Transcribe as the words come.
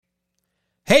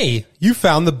Hey, you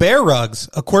found the Bear Rugs,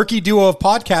 a quirky duo of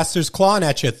podcasters clawing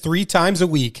at you 3 times a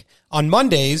week. On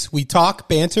Mondays, we talk,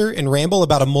 banter, and ramble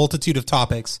about a multitude of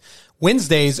topics.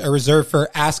 Wednesdays are reserved for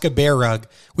Ask a Bear Rug.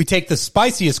 We take the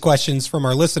spiciest questions from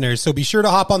our listeners, so be sure to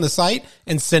hop on the site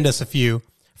and send us a few.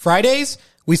 Fridays,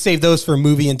 we save those for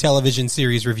movie and television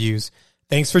series reviews.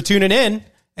 Thanks for tuning in,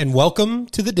 and welcome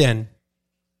to the Den.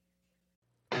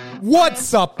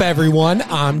 What's up, everyone?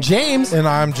 I'm James. And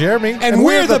I'm Jeremy. And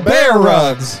we're the Bear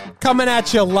Rugs. Coming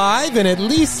at you live in at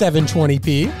least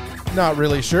 720p. Not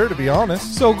really sure, to be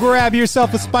honest. So grab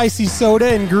yourself a spicy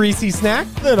soda and greasy snack.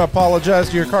 Then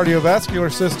apologize to your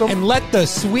cardiovascular system. And let the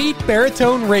sweet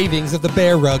baritone ravings of the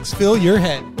Bear Rugs fill your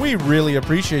head. We really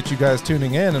appreciate you guys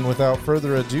tuning in. And without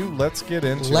further ado, let's get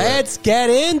into it. Let's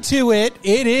get into it.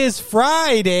 It is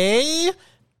Friday.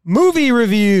 Movie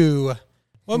review.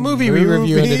 What movie are we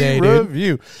reviewing today,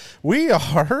 dude? We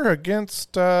are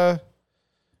against our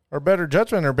better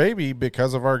judgment, or baby,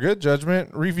 because of our good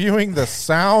judgment, reviewing The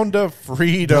Sound of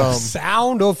Freedom. The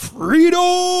Sound of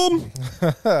Freedom!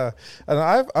 And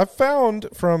I've found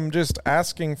from just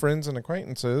asking friends and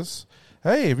acquaintances,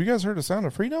 hey, have you guys heard of Sound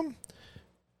of Freedom?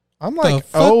 I'm like,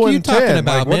 oh, and 10. Talking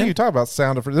about, like, what are you talking about,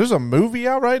 Sound of Freedom? There's a movie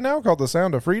out right now called The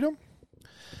Sound of Freedom.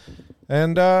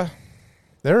 And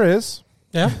there is.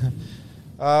 Yeah.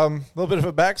 A little bit of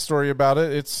a backstory about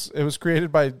it. It was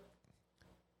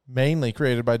mainly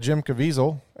created by Jim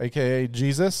Caviezel, a.k.a.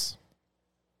 Jesus.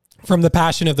 From the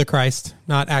Passion of the Christ.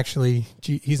 Not actually,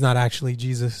 he's not actually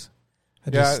Jesus.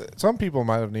 Some people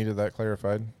might have needed that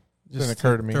clarified. Just didn't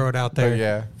occur to me. Throw it out there. But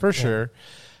yeah, for sure.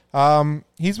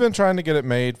 He's been trying to get it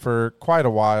made for quite a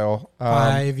while.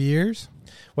 5 years?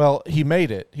 Well, he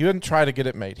made it. He didn't try to get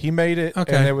it made. He made it,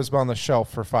 okay. And it was on the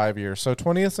shelf for 5 years. So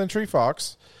 20th Century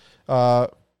Fox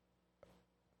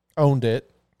owned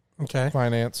it. Okay.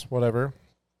 Finance, whatever.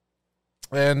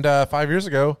 And 5 years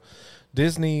ago,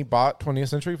 Disney bought 20th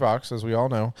Century Fox, as we all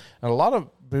know. And a lot of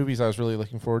movies I was really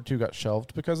looking forward to got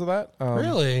shelved because of that.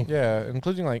 Really? Yeah,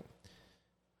 including I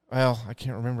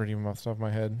can't remember it even off the top of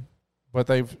my head. But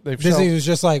they've Disney shelved. was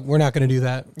just like, we're not going to do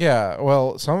that. Yeah,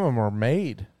 well, some of them were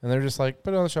made. And they're just like,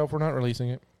 put it on the shelf, we're not releasing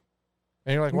it.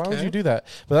 And you're like, why would you do that?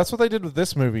 But that's what they did with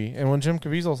this movie. And when Jim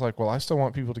Caviezel's like, well, I still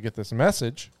want people to get this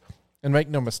message. And make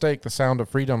no mistake, The Sound of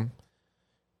Freedom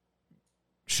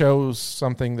shows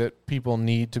something that people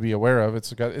need to be aware of.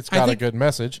 It's got a good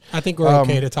message. I think we're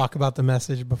okay to talk about the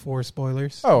message before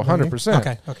spoilers. Oh, 100%.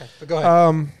 Okay. But go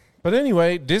ahead. But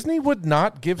anyway, Disney would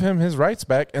not give him his rights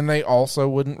back, and they also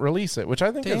wouldn't release it, which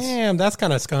I think is that's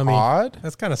kind of scummy. Odd.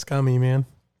 That's kind of scummy, man.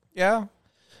 Yeah.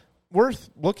 Worth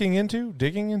looking into,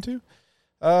 digging into.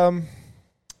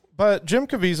 But Jim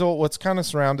Caviezel, what's kind of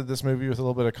surrounded this movie with a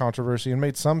little bit of controversy and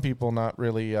made some people not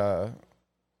really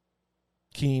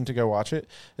keen to go watch it,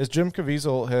 is Jim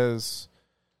Caviezel has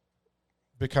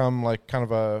become like kind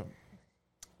of a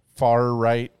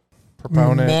far-right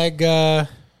proponent. Mega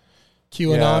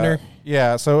QAnoner.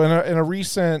 Yeah, so in a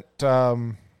recent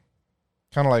kind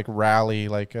of like rally,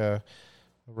 like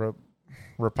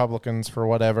Republicans for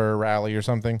whatever rally or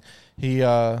something, he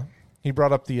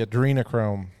brought up the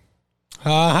adrenochrome. He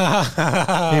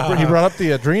brought up the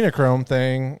adrenochrome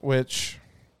thing, which,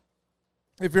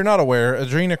 if you're not aware,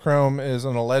 adrenochrome is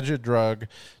an alleged drug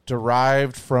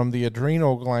derived from the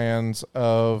adrenal glands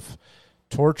of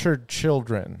tortured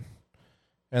children.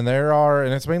 And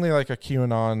it's mainly like a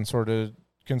QAnon sort of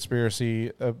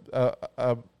conspiracy,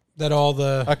 that all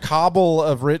the a cabal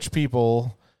of rich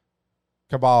people,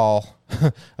 cabal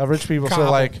of rich people.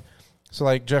 So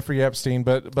like Jeffrey Epstein,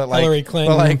 but like Hillary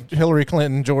Clinton, Hillary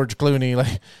Clinton, George Clooney,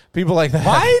 like people like that.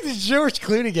 Why did George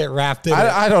Clooney get wrapped in it?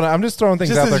 I don't know. I'm just throwing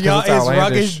things out there because it's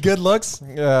outlandish. His good looks.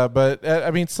 Yeah, but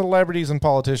I mean, celebrities and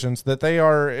politicians, that they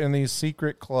are in these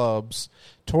secret clubs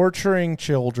torturing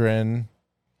children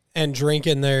and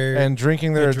drinking their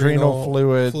adrenal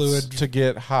fluids to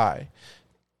get high.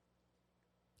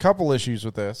 Couple issues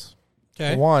with this.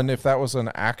 Okay. One, if that was an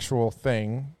actual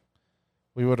thing,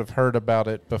 we would have heard about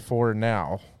it before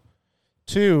now.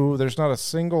 Two, there's not a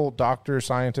single doctor,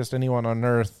 scientist, anyone on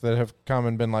earth that have come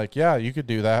and been like, yeah, you could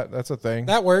do that. That's a thing.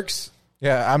 That works.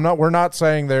 Yeah, we're not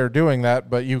saying they're doing that,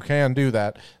 but you can do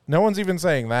that. No one's even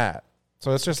saying that.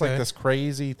 So it's just like this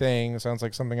crazy thing. It sounds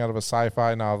like something out of a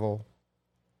sci-fi novel.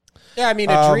 Yeah, I mean,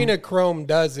 adrenochrome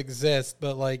does exist,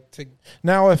 but like to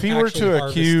now, if he were to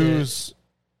accuse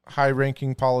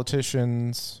high-ranking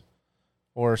politicians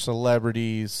or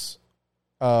celebrities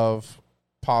of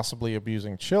possibly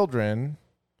abusing children,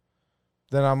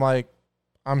 then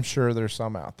I'm sure there's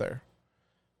some out there.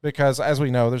 Because as we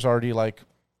know, there's already like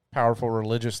powerful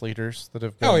religious leaders that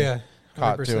have been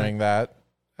caught doing that.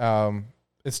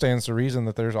 It stands to reason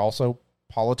that there's also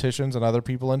politicians and other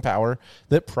people in power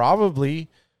that probably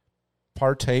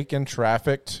partake in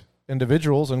trafficked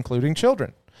individuals, including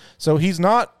children. So he's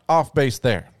not off base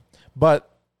there. But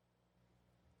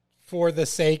for the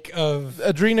sake of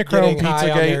adrenochrome,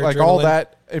 Pizzagate, like all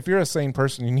that, if you're a sane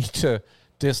person, you need to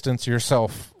distance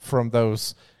yourself from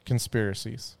those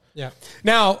conspiracies. Yeah.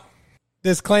 Now,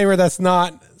 disclaimer, that's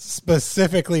not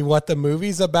specifically what the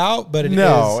movie's about, but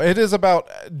it is about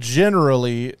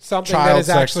generally something child that is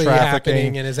sex actually trafficking,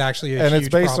 happening and is actually a and huge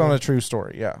it's based problem. on a true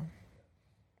story. Yeah.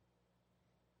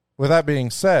 With that being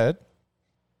said,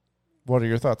 what are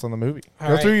your thoughts on the movie?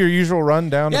 Go through your usual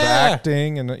rundown of the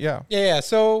acting and Yeah.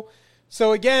 So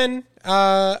again,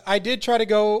 I did try to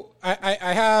go.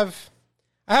 I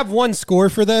have one score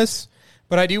for this,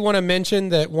 but I do want to mention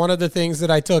that one of the things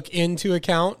that I took into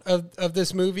account of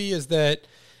this movie is that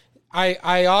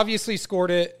I obviously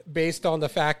scored it based on the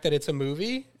fact that it's a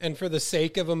movie and for the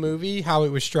sake of a movie, how it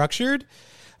was structured.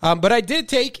 But I did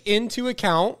take into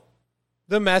account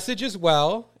the message as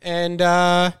well. And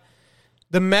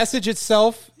the message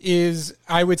itself is,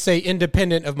 I would say,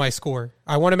 independent of my score.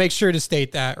 I want to make sure to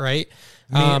state that, right?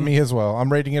 Me as well. I'm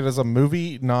rating it as a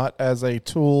movie, not as a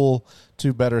tool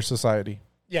to better society.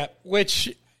 Yeah,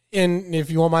 which, if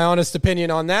you want my honest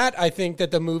opinion on that, I think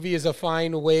that the movie is a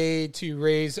fine way to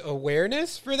raise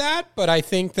awareness for that. But I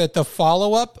think that the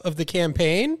follow-up of the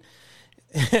campaign,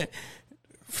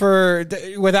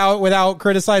 without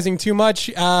criticizing too much,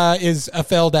 is a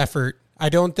failed effort. I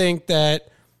don't think that...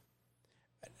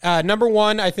 number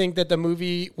one, I think that the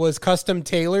movie was custom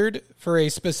tailored for a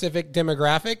specific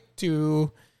demographic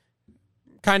to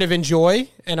kind of enjoy,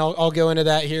 and I'll go into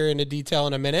that here in detail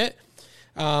in a minute.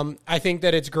 I think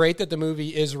that it's great that the movie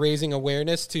is raising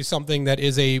awareness to something that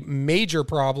is a major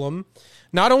problem,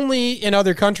 not only in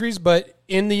other countries, but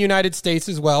in the United States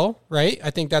as well, right?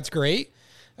 I think that's great.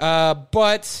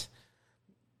 But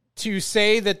to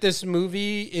say that this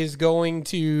movie is going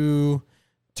to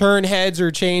turn heads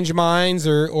or change minds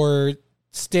or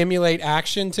stimulate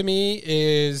action to me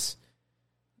is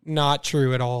not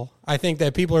true at all. I think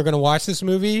that people are going to watch this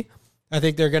movie. I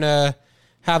think they're going to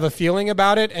have a feeling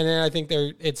about it, and then I think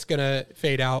it's going to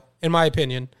fade out, in my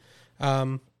opinion.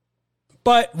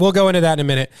 But we'll go into that in a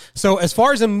minute. So as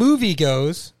far as a movie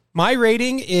goes, my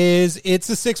rating it's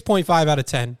a 6.5 out of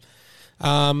 10.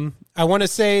 I want to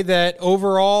say that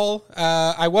overall,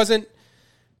 I wasn't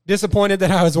disappointed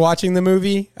that I was watching the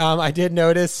movie. I did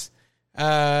notice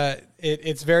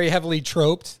it's very heavily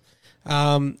troped.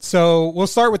 So we'll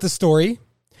start with the story.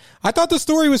 I thought the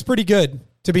story was pretty good,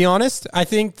 to be honest. I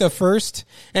think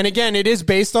and again, it is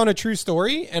based on a true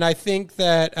story. And I think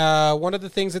that one of the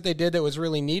things that they did that was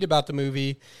really neat about the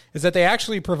movie is that they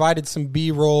actually provided some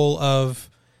B-roll of,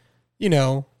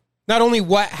 not only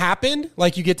what happened,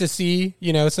 like you get to see,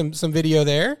 some video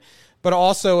there, but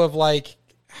also of like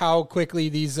how quickly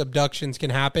these abductions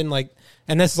can happen.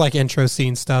 And this is like intro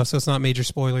scene stuff, so it's not major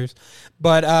spoilers.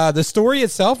 But the story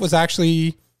itself was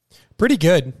actually pretty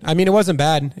good. I mean, it wasn't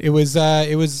bad. It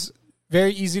was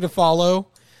very easy to follow.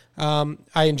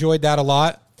 I enjoyed that a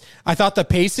lot. I thought the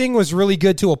pacing was really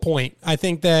good to a point. I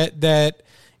think that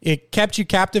it kept you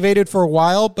captivated for a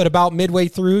while, but about midway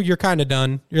through, you're kind of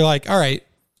done. You're like, all right,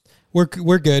 we're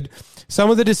good. Some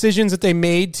of the decisions that they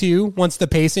made too, once the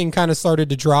pacing kind of started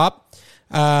to drop,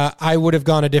 I would have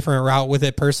gone a different route with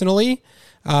it personally.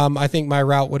 I think my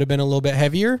route would have been a little bit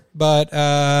heavier, but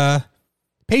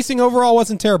pacing overall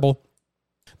wasn't terrible.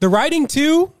 The writing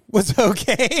too was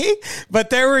okay,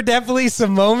 but there were definitely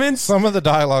some moments. Some of the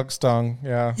dialogue stung,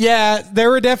 yeah. Yeah,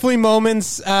 there were definitely moments,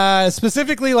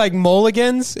 specifically like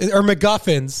mulligans or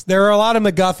MacGuffins. There were a lot of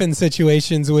MacGuffin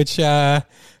situations, which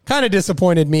kind of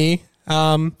disappointed me.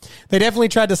 They definitely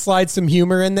tried to slide some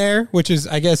humor in there, which is,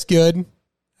 I guess, good,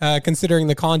 considering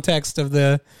the context of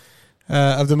the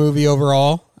movie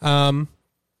overall.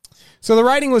 So the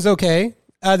writing was okay.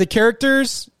 The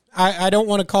characters, I don't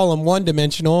want to call them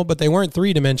one-dimensional, but they weren't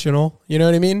three-dimensional. You know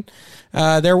what I mean?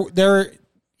 They're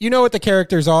you know what the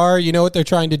characters are. You know what they're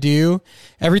trying to do.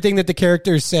 Everything that the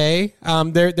characters say.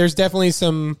 There's definitely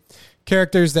some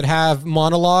characters that have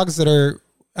monologues that are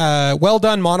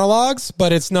well-done monologues,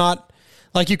 but it's not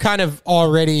like you kind of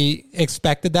already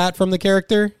expected that from the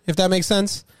character, if that makes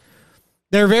sense.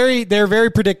 They're very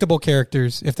predictable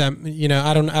characters. If that,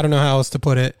 I don't know how else to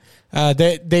put it.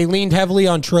 They leaned heavily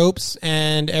on tropes,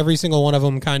 and every single one of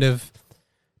them kind of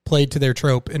played to their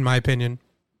trope, in my opinion.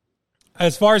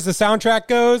 As far as the soundtrack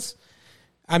goes,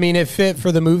 I mean, it fit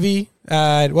for the movie.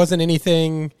 It wasn't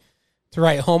anything to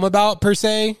write home about per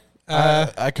se.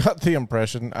 I got the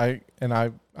impression, I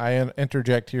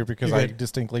interject here because I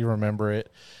distinctly remember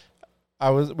it.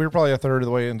 we were probably a third of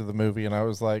the way into the movie, and I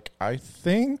was like, I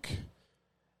think,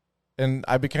 and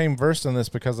I became versed in this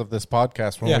because of this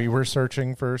podcast when we were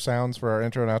searching for sounds for our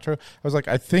intro and outro. I was like,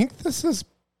 I think this is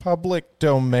public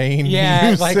domain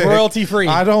music. Like royalty free.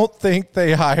 I don't think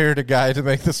they hired a guy to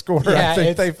make the score. I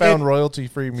think they found royalty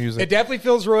free music. It definitely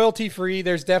feels royalty free.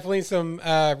 There's definitely some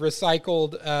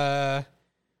recycled, I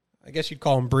guess you'd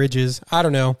call them bridges. I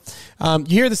don't know. You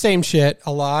hear the same shit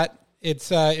a lot.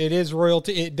 It is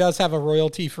royalty. It does have a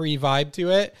royalty free vibe to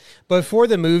it, but for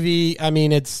the movie, I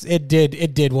mean, it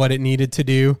did what it needed to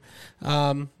do.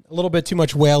 A little bit too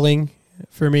much wailing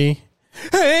for me.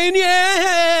 And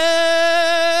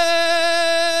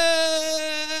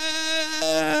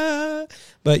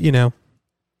but I'm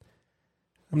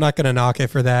not going to knock it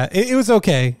for that. It was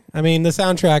okay. I mean, the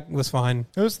soundtrack was fine.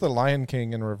 It was the Lion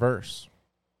King in reverse.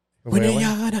 Like,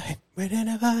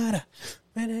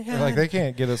 they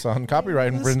can't get us on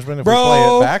copyright infringement if we play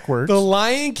it backwards. The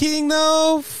Lion King,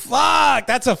 though, fuck,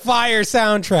 that's a fire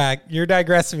soundtrack. You're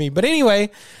digressing me. But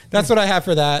anyway, that's what I have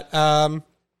for that.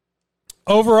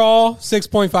 Overall,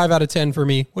 6.5 out of 10 for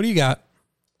me. What do you got?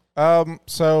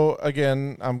 So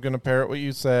again, I'm going to parrot what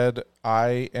you said.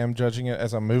 I am judging it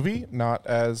as a movie, not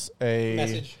as a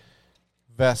message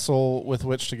vessel with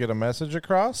which to get a message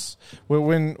across.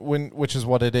 Which is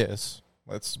what it is.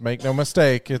 Let's make no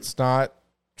mistake. It's not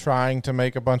trying to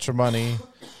make a bunch of money.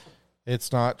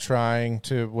 It's not trying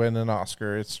to win an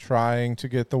Oscar. It's trying to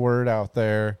get the word out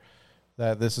there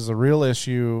that this is a real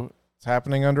issue. It's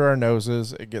happening under our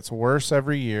noses. It gets worse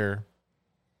every year.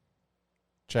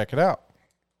 Check it out.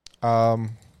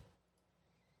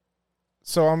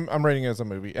 So I'm rating it as a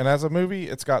movie. And as a movie,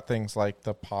 it's got things like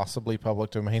the possibly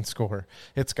public domain score.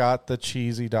 It's got the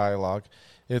cheesy dialogue.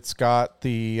 It's got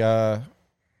the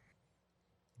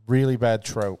really bad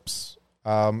tropes.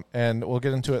 And we'll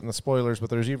get into it in the spoilers,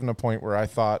 but there's even a point where I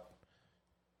thought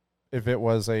if it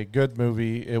was a good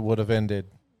movie, it would have ended.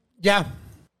 Yeah.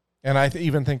 And I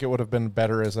even think it would have been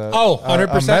better as a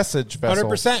 100%. A message vessel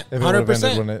 100%. if it would have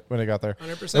ended when it got there.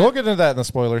 100%. And we'll get into that in the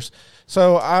spoilers.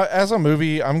 So as a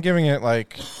movie, I'm giving it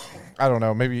like, I don't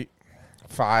know, maybe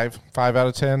 5 out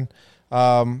of 10.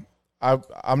 I'm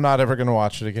not ever going to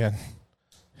watch it again.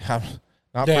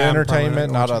 Not for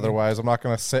entertainment, not otherwise. I'm not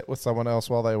going to sit with someone else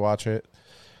while they watch it.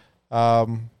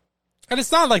 And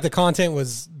it's not like the content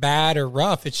was bad or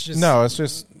rough. It's just... No, it's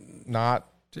just not...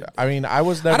 I mean, I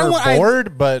was never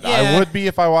bored, but I would be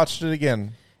if I watched it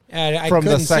again. From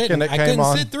the second it came on. I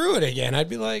couldn't sit through it again. I'd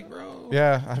be like, bro.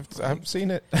 Yeah, I've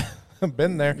seen it. I've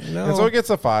been there. No. And so it gets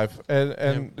a 5,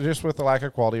 and just with the lack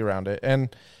of quality around it.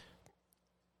 And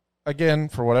again,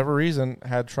 for whatever reason,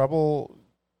 had trouble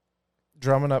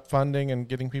drumming up funding and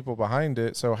getting people behind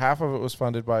it. So half of it was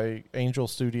funded by Angel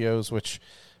Studios, which...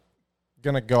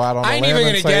 Going to go out on a limb and say I ain't even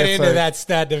going to get into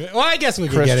that. Well, I guess we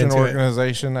could get into Christian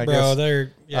organization, I guess.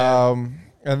 They're, yeah.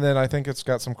 And then I think it's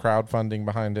got some crowdfunding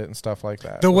behind it and stuff like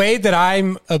that. The way that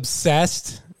I'm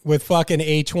obsessed with fucking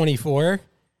A24,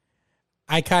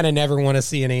 I kind of never want to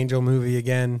see an Angel movie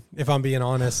again, if I'm being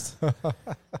honest.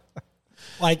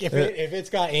 Like, if it's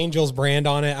got Angel's brand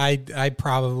on it, I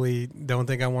probably don't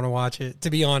think I want to watch it, to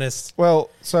be honest.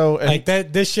 Well, so... Like,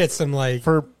 this shit's some, like...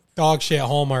 dog shit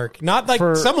Hallmark. Not like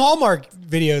some Hallmark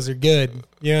videos are good.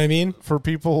 You know what I mean? For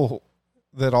people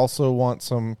that also want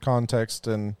some context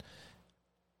and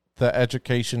the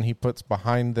education he puts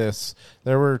behind this,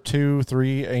 there were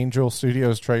 2-3 Angel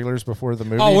Studios trailers before the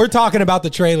movie. Oh, we're talking about the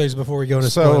trailers before we go to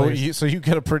spoilers. So you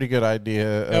get a pretty good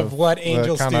idea of what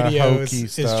Angel Studios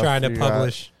is trying to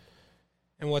publish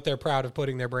and what they're proud of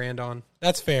putting their brand on.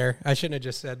 That's fair. I shouldn't have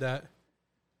just said that.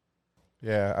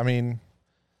 Yeah, I mean...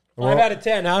 5 out of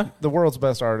 10, huh? The world's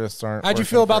best artists aren't. How'd you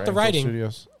feel about the writing?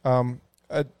 Studios.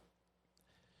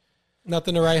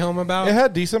 Nothing to write home about? It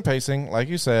had decent pacing, like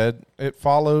you said. It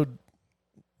followed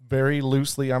very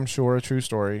loosely, I'm sure, a true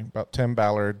story about Tim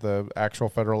Ballard, the actual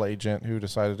federal agent who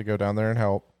decided to go down there and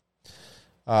help.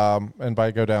 And by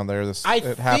go down there,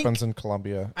 it happens in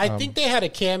Colombia. I think they had a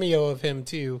cameo of him,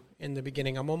 too, in the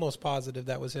beginning. I'm almost positive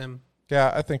that was him.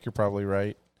 Yeah, I think you're probably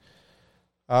right.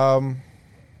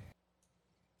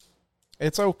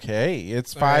 It's okay.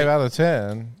 It's 5 out of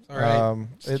 10. All right.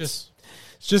 It's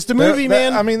just a movie,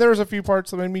 man. I mean, there was a few parts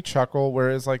that made me chuckle,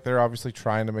 whereas like they're obviously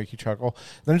trying to make you chuckle.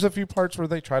 There's a few parts where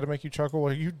they try to make you chuckle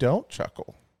where you don't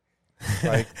chuckle.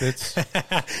 Like it's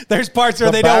there's parts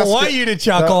where they don't want you to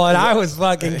chuckle, and I was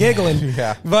fucking giggling.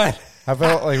 Yeah, but I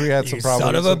felt like we had some problems.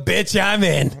 Son of a bitch, I'm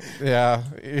in. Yeah.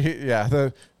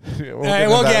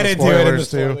 We'll get into it in the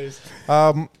spoilers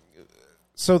too.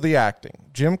 So the acting,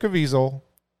 Jim Caviezel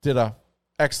did a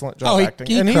excellent job acting,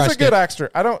 he and he's a good actor.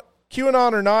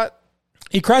 QAnon or not,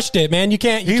 He crushed it, man. You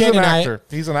can't He's an deny actor. It.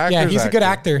 He's an actor. Yeah, he's a good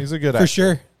actor. He's a good actor. actor. For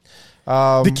sure.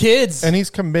 The kids. And he's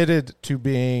committed to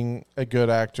being a good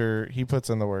actor. He puts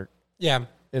in the work. Yeah.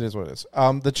 It is what it is.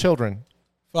 The children.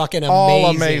 Fucking amazing. All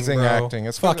amazing bro. acting.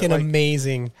 It's fucking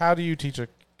amazing. How do you teach a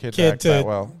kid to act that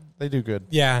well? They do good.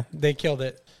 Yeah, they killed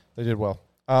it. They did well.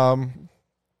 And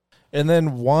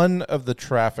then one of the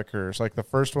traffickers, like the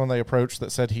first one they approached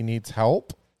that said he needs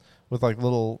help with like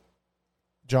little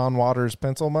John Waters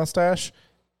pencil mustache.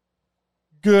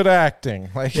 Good acting.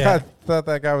 Like I thought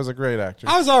that guy was a great actor.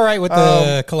 I was all right with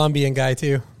the Colombian guy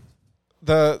too.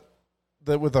 The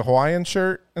with the Hawaiian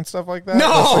shirt and stuff like that. No.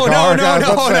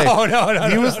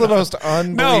 He was the most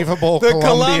unbelievable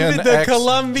Colombian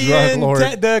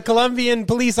the Colombian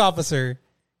police officer.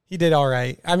 He did all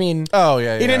right. I mean, he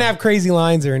didn't have crazy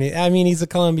lines or anything. I mean, he's a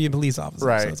Colombian police officer,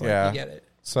 right? So it's like, you get it.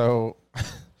 So,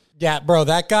 yeah, bro,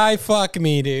 that guy, fuck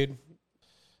me, dude.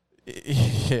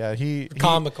 Yeah,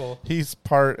 comical. He's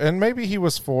part, and maybe he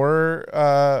was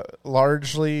for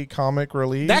largely comic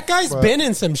relief. That guy's been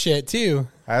in some shit too.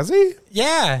 Has he?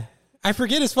 Yeah, I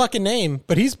forget his fucking name,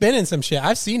 but he's been in some shit.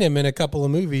 I've seen him in a couple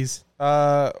of movies.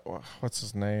 What's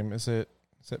his name? Is it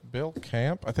Bill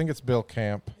Camp? I think it's Bill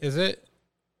Camp. Is it?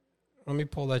 Let me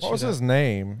pull that. What was his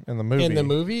name in the movie? In the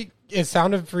movie, is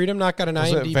Sound of Freedom not got an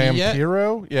IMDb yet?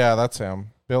 Vampiro? Yeah, that's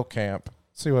him. Bill Camp.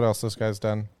 Let's see what else this guy's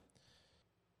done.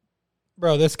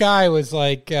 Bro, this guy was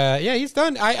like, he's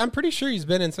done. I'm pretty sure he's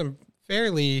been in some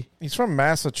fairly. He's from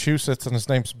Massachusetts, and his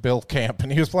name's Bill Camp,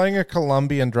 and he was playing a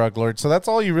Colombian drug lord. So that's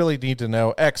all you really need to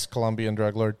know. Ex-Colombian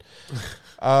drug lord.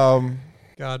 God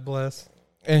bless.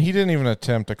 And he didn't even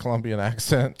attempt a Colombian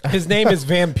accent. His name is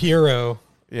Vampiro.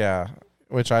 Yeah,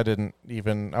 which I wasn't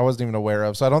even aware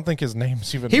of. So I don't think his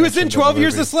name's even. He was in 12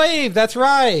 Years a Slave. That's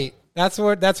right. That's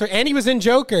where. And he was in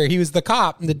Joker. He was the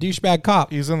cop, the douchebag cop.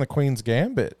 He's in the Queen's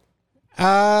Gambit.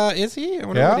 Is he? I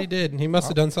wonder what he did. He must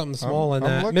have done something small in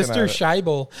that. Mr.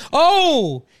 Scheibel.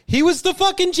 Oh, he was the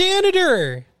fucking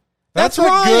janitor. That's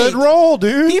right. A good role,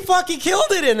 dude. He fucking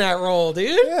killed it in that role,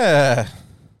 dude. Yeah.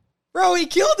 Bro, he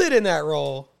killed it in that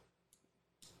role.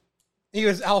 He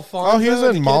was Alfonso. Oh, he was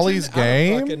in Molly's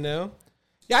Game? I don't fucking know.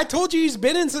 Yeah, I told you he's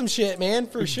been in some shit, man,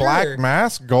 for sure. Black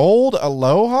Mass, Gold,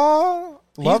 Aloha,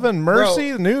 Love and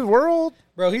Mercy, The New World.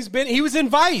 Bro, he was in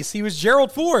Vice. He was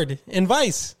Gerald Ford in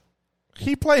Vice.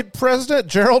 He played President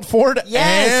Gerald Ford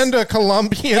and a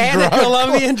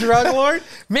Colombian drug lord.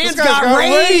 Man's got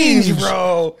range,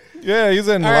 bro. Yeah, he's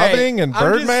in Loving and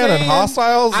Birdman and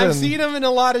Hostiles. I've seen him in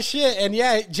a lot of shit. And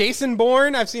yeah, Jason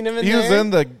Bourne, I've seen him in He was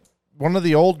in one of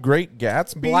the old Great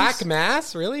Gatsbys. Black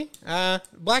Mass, really?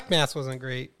 Black Mass wasn't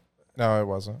great. No, it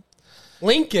wasn't.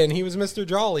 Lincoln, he was Mr.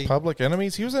 Jolly. Public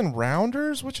Enemies, he was in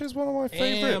Rounders, which is one of my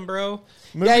favorite. Damn, bro.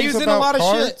 Movies. Yeah, he was in a lot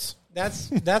cards. of shit.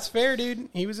 That's fair, dude.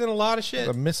 He was in a lot of shit.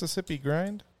 The Mississippi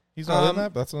Grind. He's not in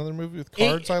that, but that's another movie with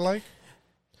cards I like.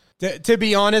 To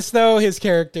be honest, though, his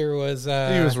character was... he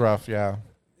was rough, yeah.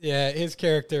 Yeah, his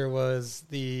character was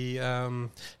the...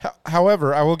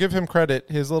 However, I will give him credit.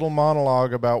 His little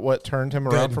monologue about what turned him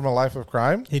around from a life of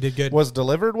crime... He did good. ...was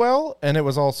delivered well, and it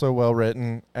was also well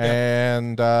written.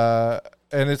 Yep.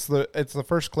 And it's the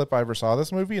first clip I ever saw of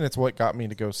this movie, and it's what got me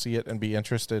to go see it and be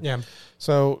interested. Yeah.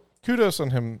 So, kudos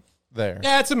on him there.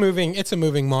 Yeah, it's a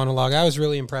moving monologue. I was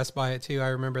really impressed by it, too. I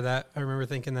remember that. I remember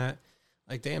thinking that,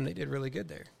 like, damn, they did really good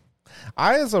there.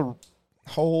 I, as a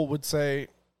whole, would say,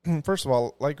 first of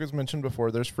all, like was mentioned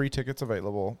before, there's free tickets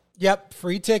available. Yep,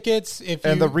 free tickets.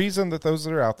 And the reason that those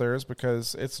are out there is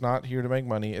because it's not here to make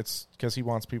money. It's because he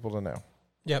wants people to know.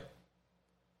 Yep.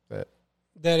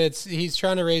 That he's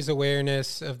trying to raise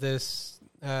awareness of this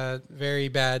very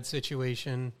bad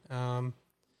situation.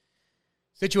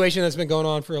 Situation that's been going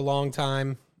on for a long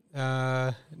time.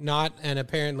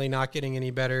 Apparently not getting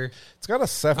any better. It's got a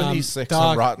 76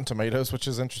 on Rotten Tomatoes, which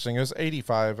is interesting. It was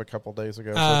 85 a couple days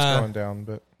ago, so it's going down.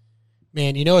 But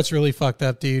man, you know what's really fucked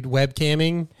up, dude?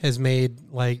 Webcamming has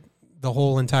made like the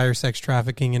whole entire sex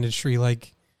trafficking industry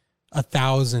like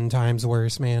 1,000 times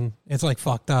worse, man. It's like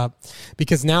fucked up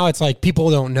because now it's like people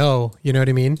don't know, you know what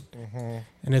I mean? Mm-hmm.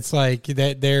 And it's like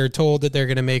that they're told that they're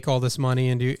going to make all this money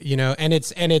and do, you know, and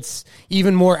it's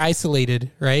even more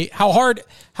isolated, right?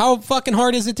 How fucking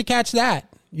hard is it to catch that?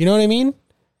 You know what I mean?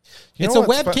 It's a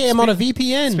webcam on a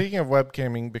VPN. Speaking of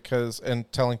webcamming,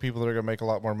 and telling people that are going to make a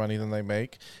lot more money than they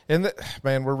make, and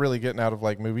man, we're really getting out of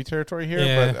like movie territory here.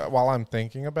 Yeah. But while I'm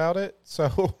thinking about it,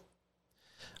 so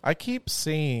I keep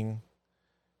seeing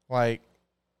like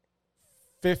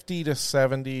 50 to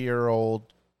 70-year-old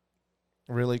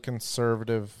really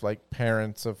conservative like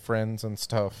parents of friends and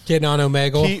stuff getting on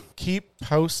Omegle. Keep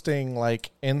posting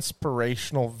like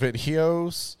inspirational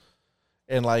videos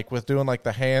and like with doing like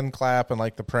the hand clap and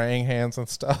like the praying hands and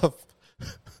stuff.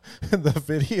 And the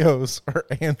videos are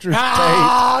Andrew Tate.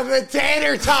 The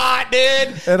tater tot,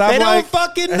 dude. And I'm they don't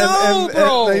fucking know,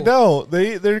 bro. And they don't.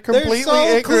 They're completely so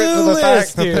ignorant to the clueless,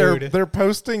 fact that dude. they're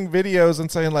posting videos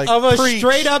and saying like of a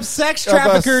straight up sex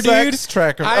trafficker, dude. Sex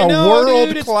trafficker, I know, world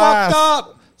dude. It's class fucked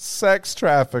up. Sex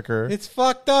trafficker. It's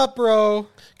fucked up, bro.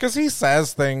 Because he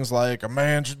says things like a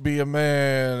man should be a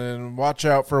man and watch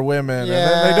out for women, and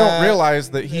then they don't realize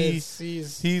that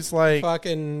he's like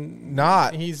fucking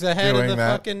not. He's ahead of the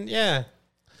that. fucking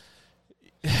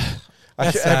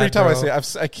Every time I see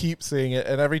it, I keep seeing it,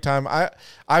 and every time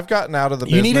I've gotten out of the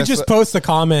business. You need to just post a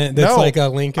comment that's like a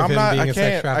link of him being a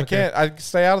sex trafficker. I can't. I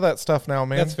stay out of that stuff now,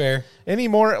 man. That's fair.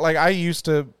 Anymore, like I used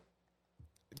to,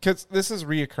 because this is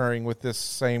reoccurring with this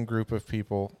same group of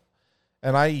people.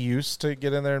 And I used to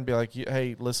get in there and be like,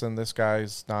 "Hey, listen, this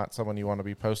guy's not someone you want to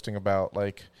be posting about.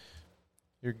 Like,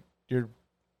 you're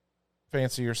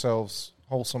fancy yourselves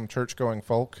wholesome church-going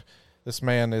folk. This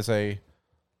man is a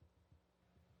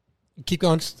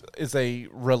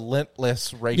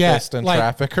relentless rapist and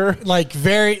trafficker. Like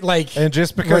very like, and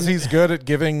just because he's good at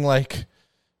giving like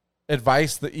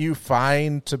advice that you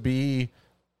find to be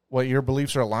what your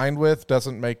beliefs are aligned with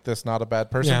doesn't make this not a bad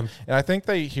person. Yeah. And I think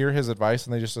they hear his advice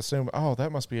and they just assume, oh,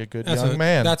 that must be a good young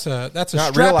man. That's a not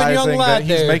strapping realizing young lad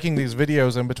that he's making these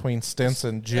videos in between stints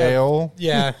in jail.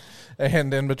 Yeah.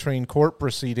 And in between court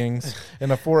proceedings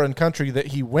in a foreign country that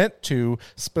he went to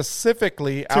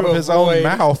specifically out of his own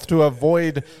mouth to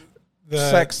avoid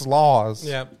sex laws.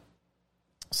 Yeah.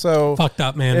 So fucked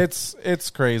up, man. It's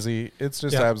crazy. It's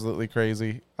just absolutely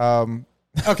crazy.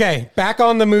 Okay, back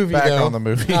on the movie.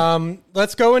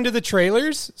 Let's go into the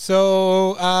trailers.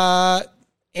 So,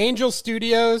 Angel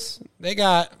Studios, they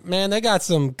got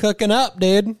some cooking up,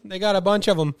 dude. They got a bunch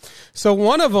of them. So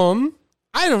one of them,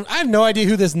 I have no idea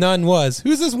who this nun was.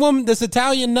 Who's this woman? This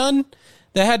Italian nun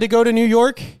that had to go to New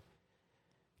York?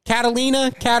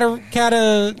 Catalina?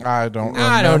 I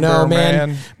don't know,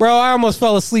 man. Bro, I almost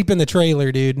fell asleep in the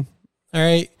trailer, dude. All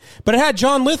right. But it had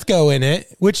John Lithgow in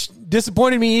it, which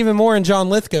disappointed me even more in John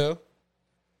Lithgow.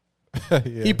 Yeah.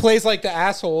 He plays like the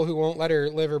asshole who won't let her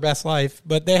live her best life.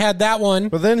 But they had that one.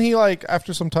 But then he, like,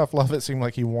 after some tough love, it seemed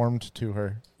like he warmed to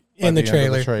her. In the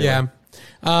trailer. Yeah.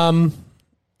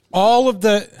 All of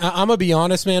the, I'm going to be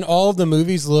honest, man, all of the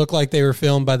movies look like they were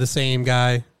filmed by the same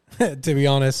guy. To be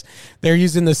honest, they're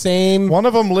using the same. One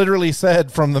of them literally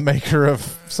said from the maker of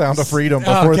Sound of Freedom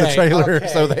before the trailer,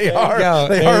 so they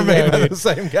are made by the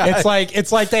same guy.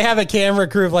 It's like they have a camera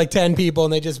crew of like 10 people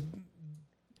and they just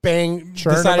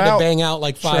decided to bang out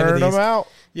like 5 of these. Them out.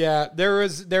 Yeah, there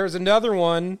was another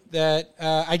one that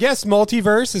I guess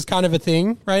multiverse is kind of a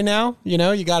thing right now. You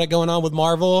know, you got it going on with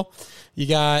Marvel. You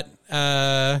got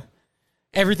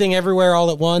everything everywhere all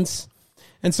at once,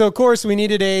 and so of course we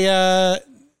needed a.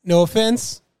 No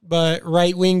offense, but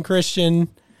right-wing Christian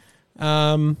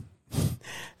multiverse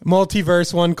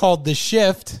one called The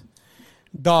Shift.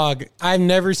 Dog, I've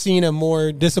never seen a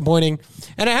more disappointing.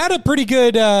 And it had a pretty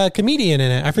good comedian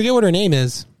in it. I forget what her name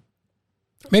is.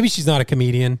 Maybe she's not a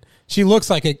comedian. She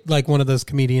looks like one of those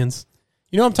comedians.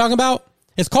 You know what I'm talking about?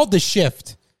 It's called The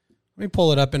Shift. Let me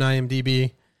pull it up in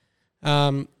IMDb.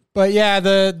 But yeah,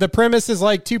 the premise is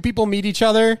like two people meet each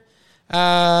other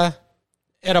at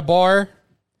a bar.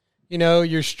 You know,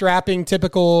 your strapping,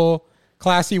 typical,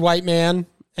 classy white man.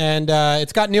 And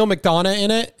it's got Neil McDonough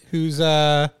in it, who's...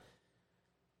 I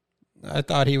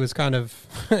thought he was kind of...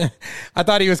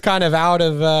 out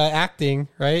of acting,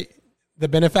 right? The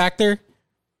Benefactor.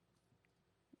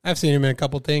 I've seen him in a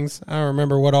couple things. I don't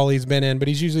remember what all he's been in, but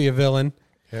he's usually a villain.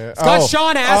 Yeah. It's got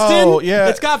Sean Astin. Oh, yeah.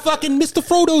 It's got fucking Mr.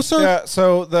 Frodo, sir. Yeah,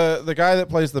 so the guy that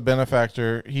plays the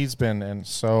Benefactor, he's been in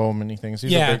so many things.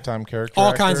 He's a big-time character all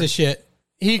actor. Kinds of shit.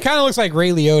 He kind of looks like Ray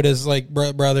Liotta's like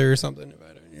brother or something.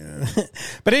 Yeah.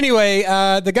 But anyway,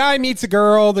 the guy meets a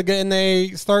girl, and they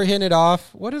start hitting it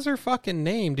off. What is her fucking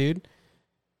name, dude?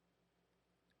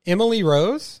 Emily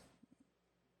Rose?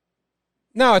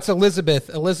 No, it's Elizabeth.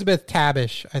 Elizabeth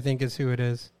Tabish, I think is who it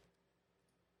is.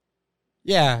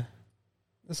 Yeah.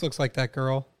 This looks like that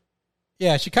girl.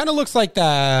 Yeah, she kind of looks like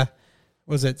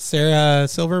was it Sarah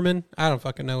Silverman? I don't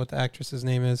fucking know what the actress's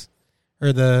name is.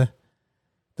 Or the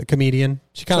comedian.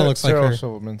 She kind of looks like her. Sarah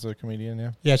Silverman's a comedian,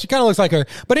 yeah. Yeah, she kind of looks like her.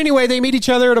 But anyway, they meet each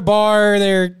other at a bar.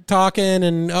 They're talking,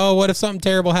 and what if something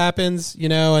terrible happens? You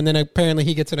know, and then apparently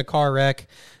he gets in a car wreck.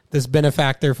 This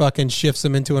Benefactor fucking shifts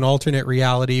him into an alternate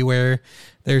reality where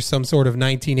there's some sort of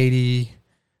 1980.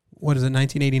 What is it?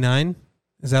 1989?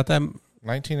 Is that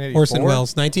 1984? Orson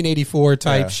Welles, 1984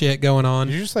 type shit going on.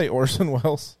 Did you just say Orson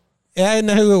Welles? Yeah, I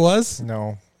didn't know who it was.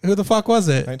 No. Who the fuck was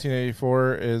it?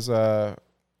 1984 is the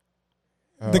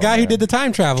guy who did the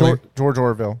time traveler. George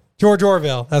Orville. George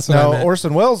Orville. That's what I meant.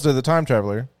 Orson Welles did the time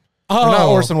traveler. Oh, Or not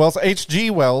Orson Welles.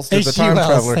 H.G. Wells did the time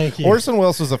traveler. Thank you. Orson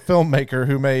Welles was a filmmaker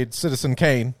who made Citizen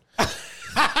Kane.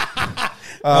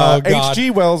 God.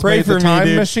 H.G. Wells Pray made for The me, Time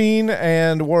dude. Machine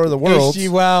and War of the Worlds. H.G.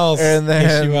 Wells. And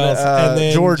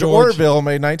then, George Orville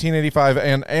made 1985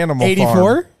 and Animal 84?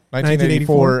 Farm.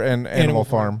 1984 and Animal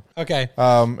Farm. Okay.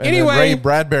 And Anyway. then Ray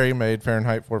Bradbury made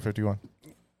Fahrenheit 451.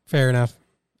 Fair enough.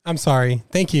 I'm sorry.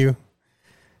 Thank you.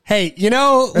 Hey, we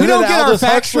don't then get our Aldous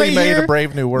facts Huxley straight made here. A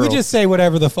Brave New World. We just say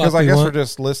whatever the fuck Because I we guess want. we're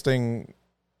just listing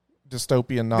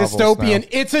dystopian novels. Dystopian. Now.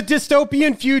 It's a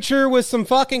dystopian future with some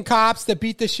fucking cops that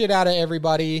beat the shit out of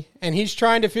everybody, and he's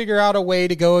trying to figure out a way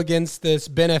to go against this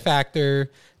benefactor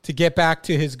to get back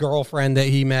to his girlfriend that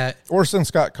he met. Orson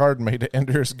Scott Card made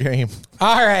Ender's Game.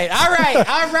 All right.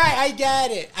 I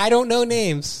got it. I don't know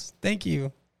names. Thank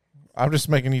you. I'm just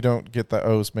making you don't get the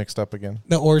O's mixed up again.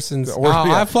 The Orsons.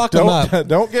 Yeah. I fucked them up.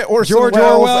 Don't get Orson George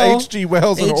Welles, Orwell, H.G.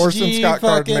 Wells, and Orson Scott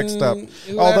Card mixed up.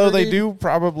 Although they do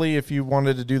probably, if you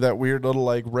wanted to do that weird little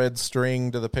like red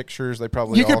string to the pictures, they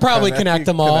probably you could probably connect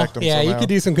them all. Yeah, somehow. you could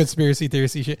do some conspiracy theory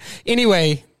shit.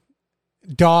 Anyway,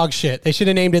 dog shit. They should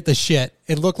have named it The Shit.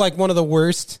 It looked like one of the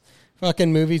worst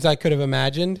fucking movies I could have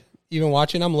imagined. Even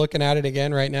watching, I'm looking at it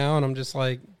again right now, and I'm just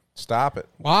like, stop it.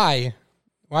 Why?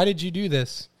 Why did you do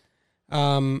this?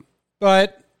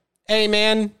 But hey,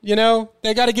 man,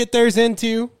 they got to get theirs in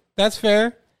too. That's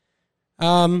fair.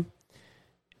 And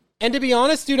to be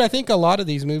honest, dude, I think a lot of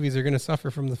these movies are going to suffer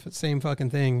from the same fucking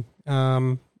thing.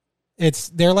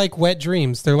 They're like wet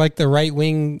dreams. They're like the right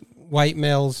wing white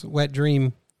male's wet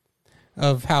dream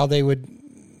of how they would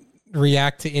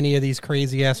react to any of these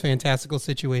crazy ass fantastical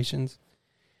situations.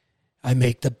 I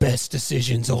make the best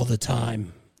decisions all the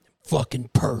time. Fucking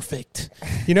perfect.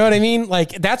 You know what I mean? Like,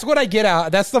 that's what I get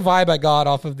out. That's the vibe I got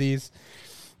off of these.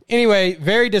 Anyway,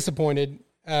 very disappointed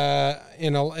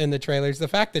in the trailers. The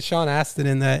fact that Sean Astin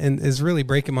in that is really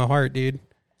breaking my heart, dude.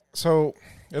 So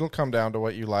it'll come down to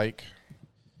what you like.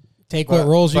 Take what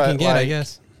roles you can get, I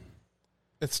guess.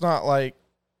 It's not like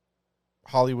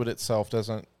Hollywood itself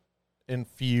doesn't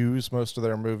infuse most of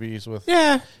their movies with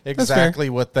exactly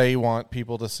what they want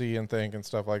people to see and think and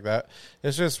stuff like that.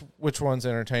 It's just which one's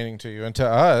entertaining to you. And to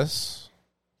us,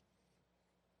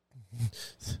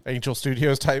 Angel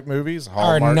Studios type movies,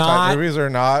 Hallmark type movies are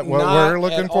not what we're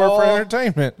looking for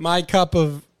entertainment. My cup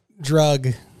of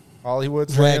drug.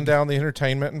 Hollywood's laying down the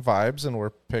entertainment and vibes, and we're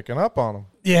picking up on them.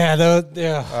 Yeah, but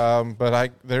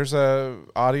there's a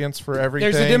audience for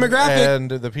everything. There's a demographic, and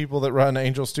the people that run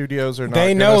Angel Studios are not.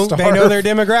 They know their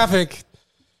demographic.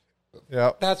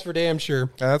 Yeah, that's for damn sure.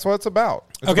 And that's what it's about.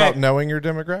 It's about knowing your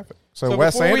demographic. So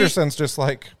Wes Anderson's just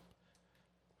like,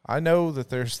 I know that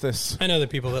there's this. I know the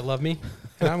people that love me,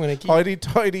 and I'm going to keep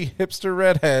hoity-toity hipster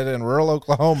redhead in rural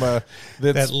Oklahoma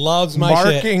that loves my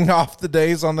marking off the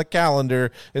days on the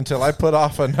calendar until I put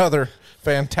off another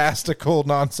fantastical,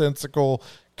 nonsensical,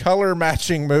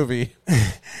 color-matching movie.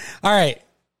 All right.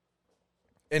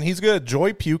 And he's going to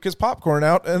Joy puke his popcorn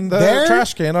out in the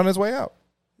trash can on his way out.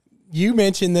 You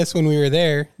mentioned this when we were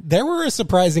there. There were a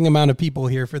surprising amount of people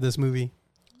here for this movie.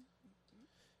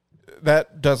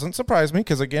 That doesn't surprise me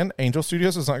because, again, Angel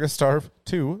Studios is not going to starve,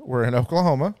 too. We're in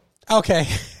Oklahoma. Okay.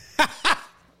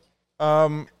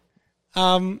 But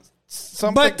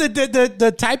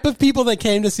the type of people that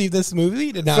came to see this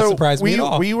movie did not surprise me at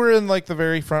all. We were in like the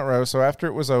very front row, so after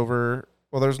it was over,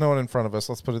 well, there's no one in front of us.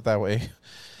 Let's put it that way.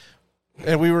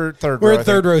 And we were third row. We're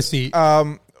third row seat.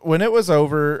 When it was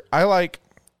over, I'm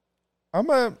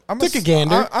a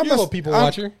gander. I'm a people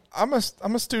watcher. I'm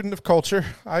a student of culture.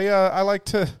 I like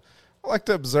to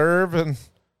observe and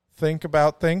think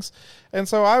about things. And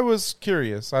so I was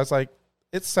curious. I was like,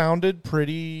 it sounded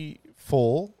pretty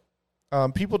full.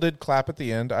 People did clap at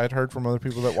the end. I'd heard from other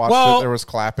people that watched it. There was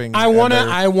clapping. I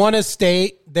want to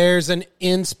state there's an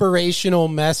inspirational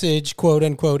message, quote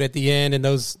unquote, at the end, and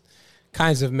those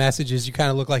kinds of messages, you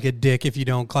kind of look like a dick if you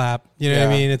don't clap. You know what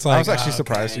I mean? It's like, I was actually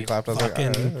surprised he clapped. I was like,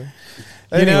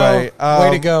 anyway,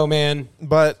 way to go, man.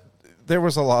 But there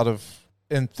was a lot of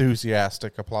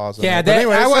enthusiastic applause. Yeah,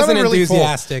 I wasn't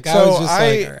enthusiastic. Really, I was just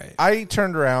like, all right. I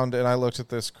turned around and I looked at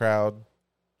this crowd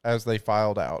as they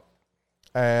filed out,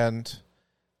 and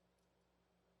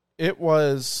it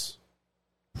was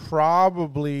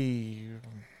probably,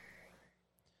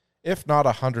 if not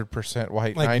 100%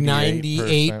 white, like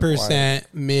 98%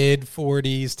 mid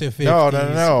 40s to 50s.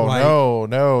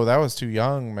 No, that was too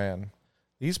young, man.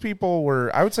 These people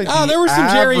were, I would say, there were some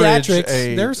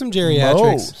geriatrics. There were some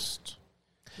geriatrics.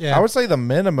 Yeah, I would say the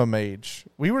minimum age.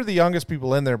 We were the youngest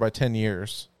people in there by 10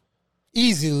 years.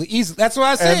 Easily. That's what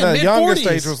I was saying. And the youngest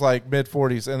mid-40s. age was like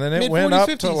mid-40s, and then it Mid-40s, went up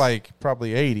 50s. to like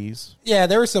probably 80s. Yeah,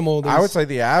 there were some oldies. I would say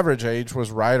the average age was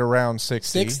right around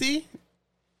 60. 60?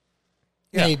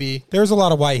 Yeah. Maybe. There was a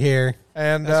lot of white hair.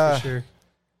 And That's for sure.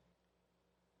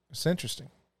 It's interesting.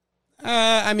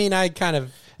 I mean, I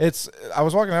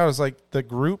was walking out, I was like, the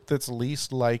group that's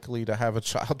least likely to have a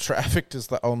child trafficked is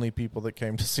the only people that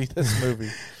came to see this movie.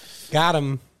 got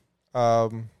him. Yeah,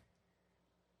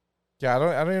 I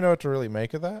don't even know what to really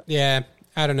make of that. Yeah,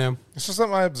 I don't know. It's just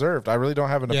something I observed. I really don't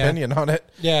have an opinion on it.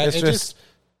 Yeah, it's just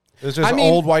I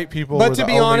mean, old white people but were to the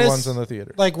be only honest, ones in the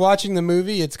theater. Like watching the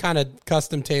movie, it's kind of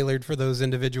custom tailored for those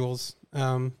individuals.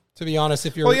 To be honest,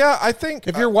 if you're I think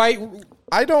if you're white,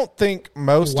 I don't think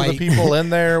most of the people in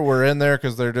there were in there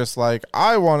because they're just like,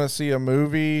 I want to see a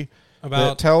movie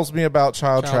that tells me about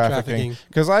child trafficking.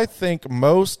 Because I think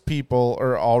most people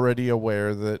are already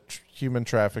aware that human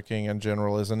trafficking in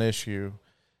general is an issue.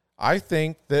 I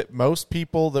think that most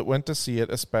people that went to see it,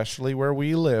 especially where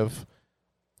we live,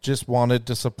 just wanted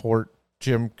to support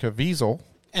Jim Caviezel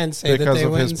and say because that they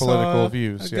of his political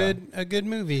views. A good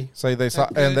movie. Say they saw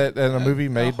and a movie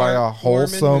made by a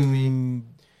wholesome.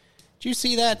 Did you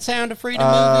see that Sound of Freedom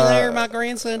movie there? My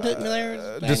grandson took me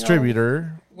there.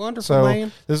 Distributor. Wonderful, so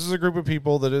man. This is a group of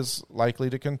people that is likely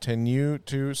to continue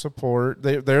to support.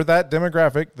 They're that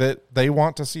demographic that they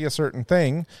want to see a certain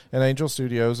thing, and Angel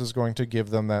Studios is going to give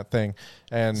them that thing.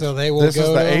 And so they will this go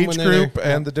is the age group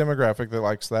and the the demographic that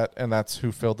likes that, and that's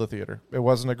who filled the theater. It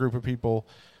wasn't a group of people.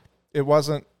 It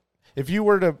wasn't. If you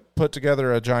were to put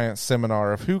together a giant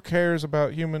seminar of who cares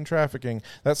about human trafficking,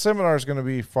 that seminar is going to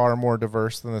be far more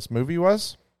diverse than this movie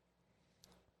was.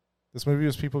 This movie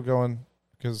was people going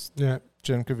because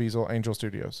Jim Caviezel, Angel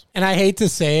Studios. And I hate to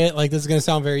say it, like this is going to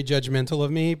sound very judgmental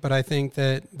of me, but I think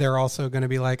that they're also going to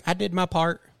be like, I did my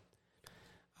part.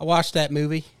 I watched that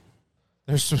movie.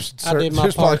 I did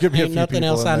my part. Ain't nothing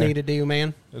else I need to do,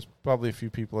 man. There's probably a few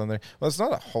people in there. Well, it's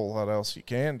not a whole lot else you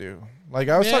can do. Like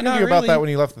I was talking to you about that when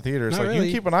you left the theater. It's like you can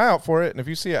keep an eye out for it, and if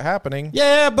you see it happening,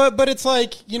 but it's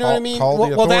like what I mean.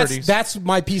 Well, that's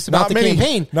my piece about the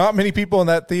campaign. Not many people in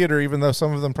that theater, even though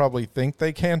some of them probably think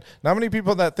they can. Not many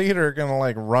people in that theater are gonna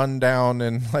like run down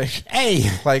and like,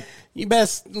 you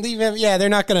best leave him. Yeah, they're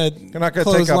not gonna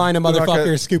clothesline a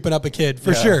motherfucker scooping up a kid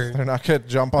for sure. They're not gonna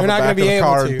jump on the back of the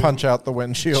car and punch out the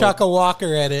windshield. Chuck a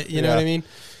walker at it. You know what I mean?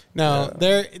 No,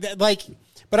 they're like,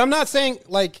 but I'm not saying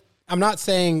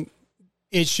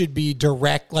it should be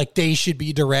direct, like they should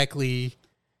be directly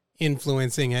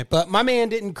influencing it. But my man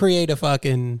didn't create we got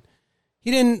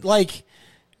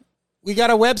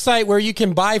a website where you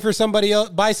can buy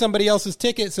somebody else's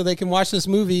ticket so they can watch this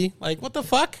movie. Like, what the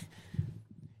fuck?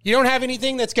 You don't have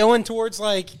anything that's going towards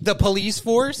like the police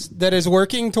force that is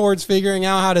working towards figuring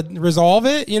out how to resolve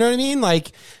it. You know what I mean?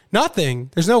 Like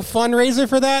nothing. There's no fundraiser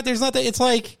for that. There's nothing. It's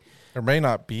like, there may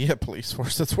not be a police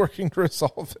force that's working to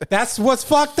resolve it. That's what's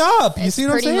fucked up. You see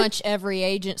what I'm saying? Pretty much every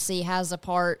agency has a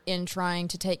part in trying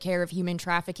to take care of human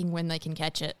trafficking when they can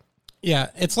catch it. Yeah,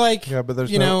 it's like but there's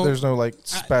no like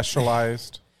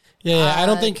specialized. I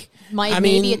don't think.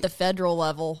 Maybe at the federal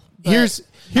level. Here's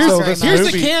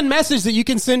the canned message that you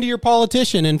can send to your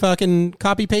politician and fucking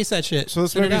copy paste that shit. So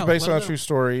this movie is based on a true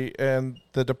story, and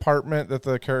the department that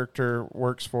the character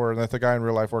works for and that the guy in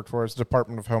real life worked for is the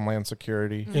Department of Homeland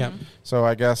Security. Mm-hmm. Yeah. So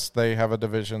I guess they have a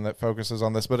division that focuses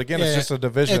on this, but again, it's just a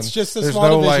division. It's just a there's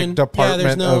small no division. Like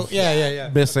department of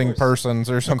missing of persons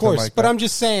or something like that. But I'm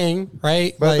just saying,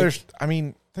 right? But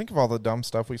think of all the dumb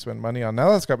stuff we spend money on.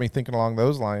 Now that's got me thinking along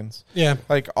those lines. Yeah.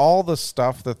 Like all the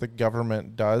stuff that the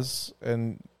government does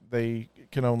and they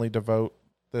can only devote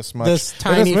this much. This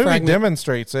tiny movie fragment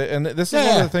demonstrates it. And this is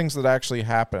one of the things that actually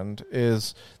happened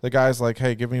is the guy's like,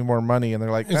 hey, give me more money. And they're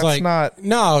like, that's like, not.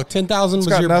 No, 10,000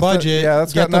 was your budget. Yeah,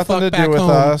 that's got nothing to do with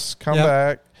us. Come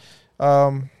back.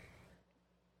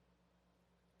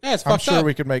 It's I'm sure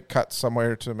we could make cuts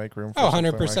somewhere to make room for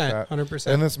 100%. Like that. 100%.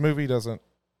 And this movie doesn't.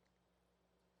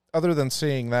 Other than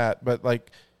seeing that, but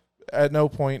like at no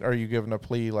point are you given a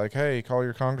plea like, hey, call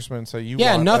your congressman and say you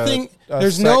want nothing.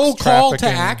 There's no call to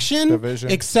action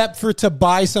except for to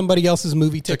buy somebody else's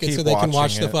movie ticket so they can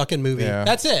watch the fucking movie. Yeah.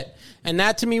 That's it. And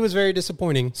that to me was very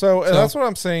disappointing. So that's what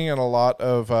I'm seeing in a lot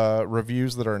of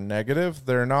reviews that are negative.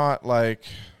 They're not like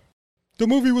the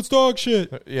movie was dog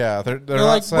shit. Yeah, they're not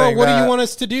like, saying, bro, what do you want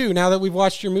us to do now that we've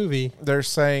watched your movie? They're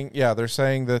saying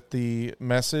that the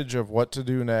message of what to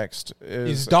do next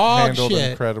is dog handled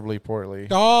shit. Incredibly poorly.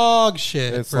 Dog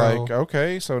shit. It's bro. like,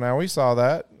 okay, so now we saw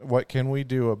that. What can we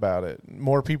do about it?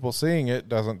 More people seeing it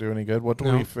doesn't do any good. What do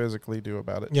we physically do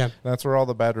about it? Yeah, and that's where all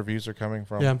the bad reviews are coming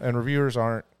from. Yeah. And reviewers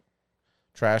aren't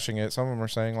trashing it. Some of them are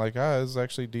saying like, this is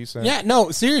actually decent. Yeah,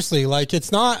 no, seriously. Like,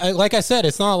 it's not, like I said,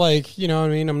 it's not like, you know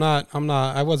what I mean?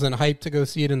 I wasn't hyped to go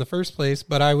see it in the first place,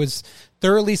 but I was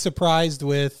thoroughly surprised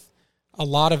with a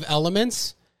lot of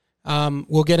elements.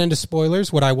 We'll get into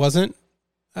spoilers, what I wasn't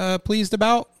pleased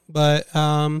about, but,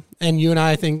 and you and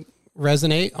I think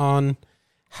resonate on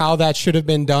how that should have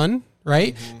been done,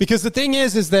 right? Mm-hmm. Because the thing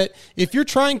is that if you're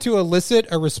trying to elicit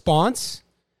a response,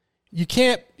 you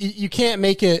can't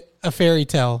make it a fairy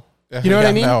tale. You know what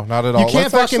I mean? No, not at all. You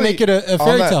can't fucking make it a fairy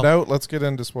tale. On that note, let's get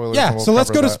into spoilers. Yeah, so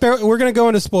let's go to we're going to go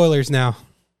into spoilers now.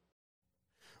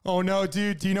 Oh no,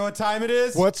 dude, do you know what time it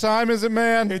is? What time is it,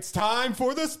 man? It's time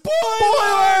for the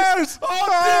spoilers! Oh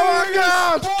my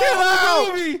God! Get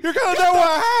out! You're going to know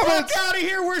what happens! Fuck out of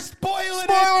here, we're spoiling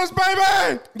Spoilers,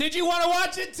 baby! Did you want to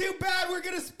watch it? Too bad, we're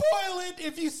going to spoil it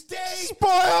if you stay.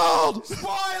 Spoiled!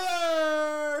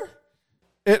 Spoiler!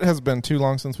 It has been too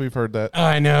long since we've heard that.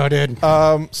 I know, dude.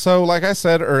 So like I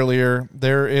said earlier,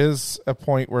 there is a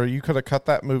point where you could have cut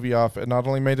that movie off. It not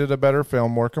only made it a better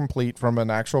film, more complete from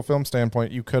an actual film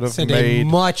standpoint, you could have made a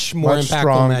much more impactful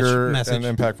stronger message.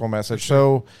 and impactful message.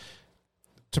 Sure. So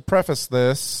to preface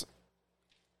this,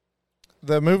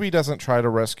 the movie doesn't try to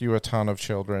rescue a ton of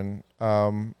children.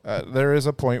 There is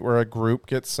a point where a group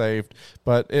gets saved,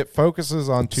 but it focuses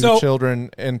on two children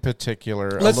in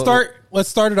particular. Let's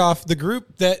start it off. The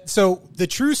group the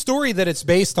true story that it's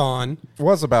based on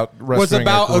was about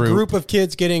a group of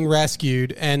kids getting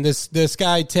rescued, and this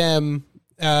guy Tim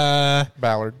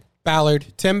Ballard,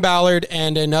 Tim Ballard,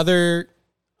 and another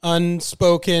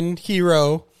unspoken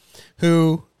hero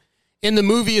who in the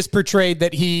movie is portrayed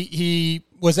that he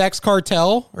was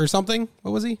ex-cartel or something.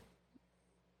 What was he?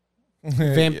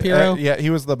 Vampiro? Yeah, he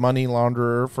was the money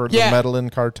launderer for the Medellin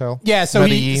cartel. Yeah, so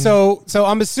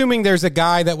I'm assuming there's a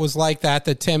guy that was like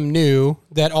that Tim knew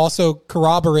that also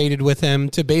corroborated with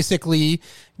him to basically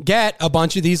get a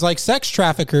bunch of these like sex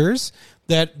traffickers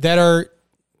that are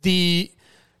I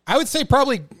would say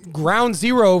probably ground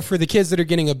zero for the kids that are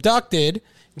getting abducted,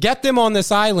 get them on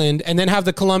this island, and then have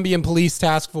the Colombian police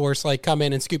task force like come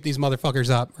in and scoop these motherfuckers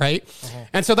up, right? Uh-huh.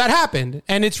 And so that happened,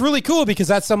 and it's really cool because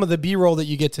that's some of the B-roll that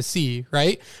you get to see,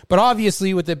 right? But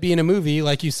obviously, with it being a movie,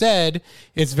 like you said,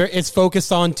 it's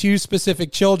focused on two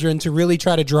specific children to really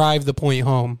try to drive the point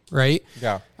home, right?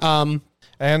 Yeah.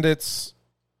 And it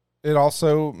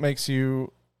also makes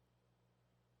you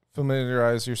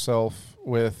familiarize yourself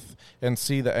with and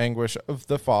see the anguish of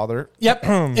the father. Yep.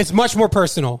 It's much more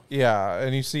personal. Yeah,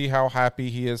 and you see how happy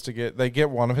he is to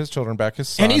get one of his children back, his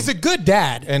son. And he's a good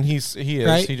dad. And he is.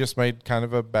 Right? He just made kind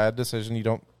of a bad decision. You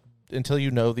don't, until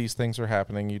you know these things are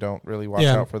happening, you don't really watch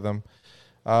out for them.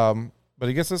 But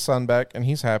he gets his son back, and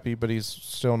he's happy, but he's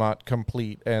still not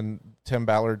complete. And Tim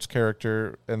Ballard's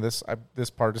character, and this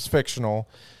part is fictional,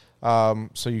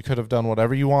 so you could have done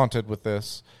whatever you wanted with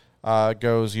this.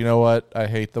 Goes, you know what? I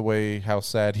hate the way how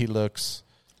sad he looks.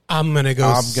 I'm gonna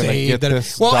get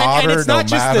this daughter. And it's not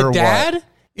just the dad; what.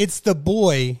 It's the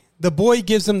boy. The boy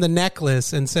gives him the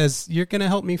necklace and says, "You're gonna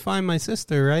help me find my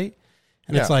sister, right?"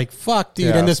 And it's like, "Fuck,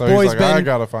 dude!" And this boy's he's like, I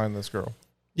gotta find this girl.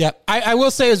 Yeah, I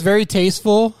will say it was very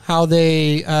tasteful how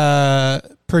they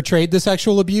portrayed the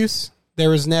sexual abuse. There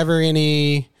was never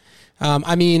any.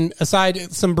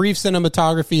 Aside some brief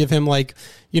cinematography of him, like,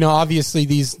 you know, obviously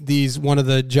these one of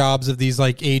the jobs of these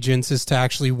like agents is to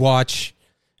actually watch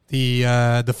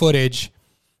the footage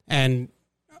and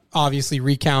obviously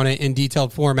recount it in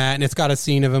detailed format. And it's got a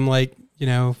scene of him like, you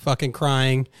know, fucking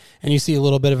crying, and you see a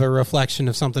little bit of a reflection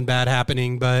of something bad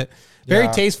happening, but very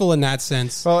tasteful in that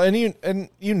sense. Well, and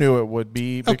you knew it would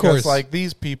be because, of course, like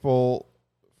these people,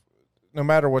 no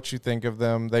matter what you think of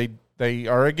them, they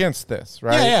are against this,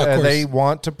 right? Yeah, of course. They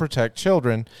want to protect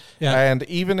children. Yeah. And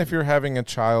even if you're having a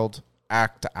child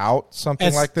act out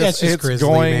something like this, it's grisly,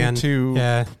 going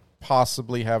to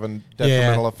possibly have a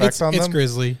detrimental effect on them. It's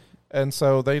grisly. And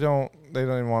so they don't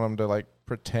even want them to like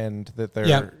pretend that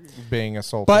they're being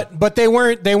assaulted. But they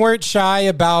weren't shy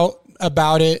about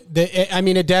it.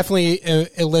 It definitely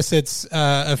elicits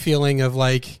a feeling of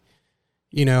like,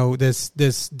 you know, this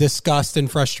disgust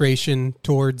and frustration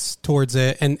towards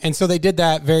it. And so they did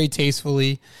that very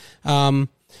tastefully.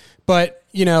 But,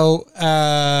 you know,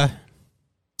 the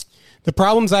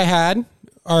problems I had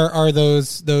are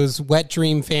those wet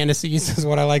dream fantasies is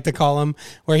what I like to call them,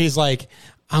 where he's like,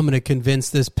 I'm going to convince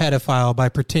this pedophile by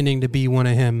pretending to be one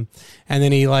of him. And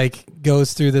then he like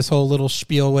goes through this whole little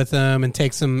spiel with him and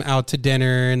takes him out to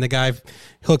dinner. And the guy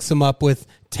hooks him up with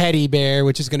Teddy Bear,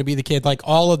 which is going to be the kid. Like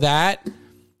all of that.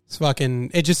 It's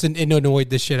fucking, it annoyed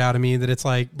the shit out of me that it's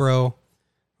like, bro,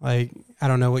 like, I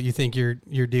don't know what you think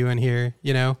you're doing here,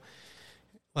 you know?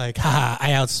 Like, ha,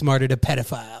 I outsmarted a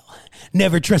pedophile.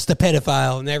 Never trust a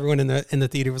pedophile. And everyone in the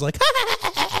theater was like,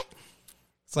 ha.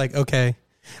 It's like, okay.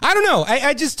 I don't know.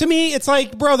 I just, to me, it's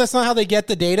like, bro, that's not how they get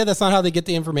the data. That's not how they get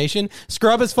the information.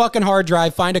 Scrub his fucking hard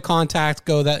drive, find a contact,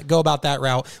 go about that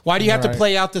route. Why do you have to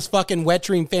play out this fucking wet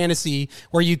dream fantasy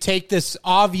where you take this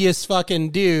obvious fucking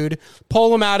dude,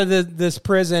 pull him out of this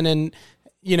prison and,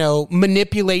 you know,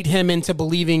 manipulate him into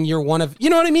believing you're one of, you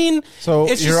know what I mean? So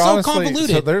it's you're just so honestly,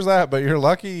 convoluted. So there's that, but you're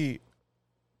lucky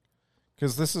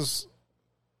because this is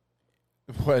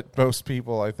what most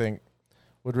people, I think,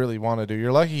 would really want to do.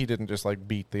 You're lucky he didn't just like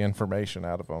beat the information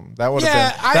out of him. That would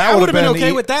have been. I would have been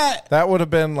okay with that. That would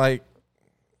have been like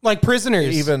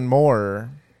Prisoners, even more.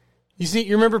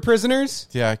 You remember Prisoners?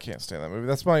 Yeah, I can't stand that movie.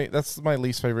 That's my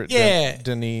least favorite. Yeah,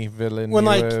 Denis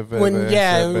Villeneuve.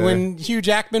 When Hugh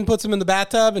Jackman puts him in the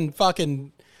bathtub and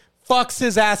fucking fucks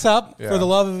his ass up for the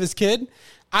love of his kid,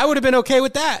 I would have been okay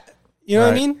with that. You know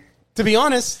what I mean? To be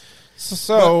honest.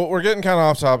 So we're getting kind of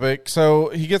off topic. So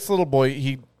he gets the little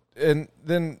boy. And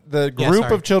then the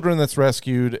group of children that's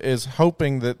rescued is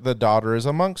hoping that the daughter is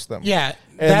amongst them. Yeah,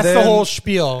 that's the whole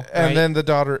spiel. Right? And then the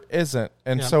daughter isn't.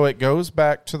 And so it goes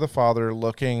back to the father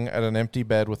looking at an empty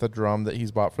bed with a drum that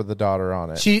he's bought for the daughter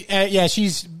on it.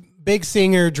 She's big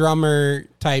singer, drummer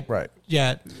type. Right.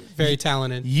 Yeah, very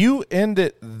talented. You end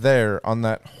it there on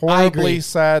that horribly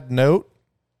sad note.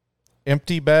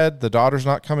 Empty bed, the daughter's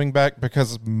not coming back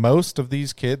because most of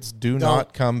these kids do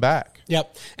not come back.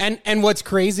 Yep. And what's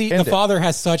crazy, the father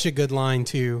has such a good line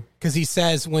too, because he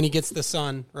says when he gets the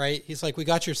son, right? He's like, "We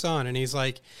got your son," and he's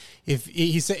like, "If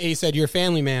he said you're a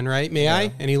family man, right? May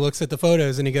I?" And he looks at the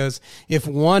photos and he goes, "If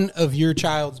one of your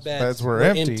child's beds were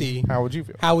empty, how would you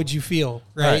feel? How would you feel?"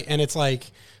 Right? And it's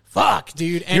like, fuck,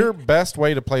 dude. And your best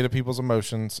way to play to people's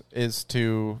emotions is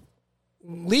to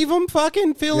leave them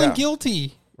fucking feeling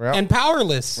guilty. And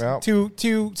powerless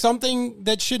to something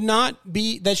that should not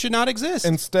exist.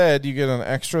 Instead, you get an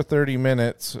extra 30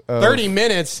 minutes. 30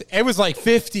 minutes? It was like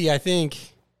 50, I think.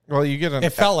 Well, it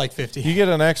felt like 50. You get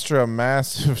an extra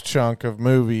massive chunk of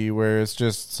movie where it's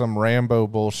just some Rambo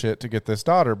bullshit to get this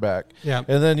daughter back. Yeah.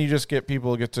 And then you just get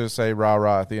people get to say rah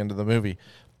rah at the end of the movie.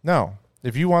 No.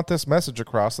 If you want this message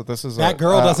across that this is that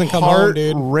girl doesn't come home,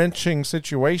 dude. Heart-wrenching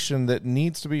situation that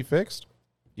needs to be fixed,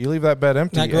 you leave that bed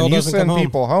empty, and you send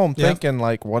people home thinking,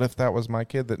 like, what if that was my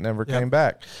kid that never came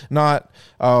back? Not,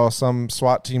 oh, some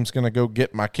SWAT team's going to go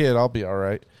get my kid. I'll be all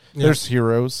right. There's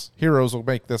heroes. Heroes will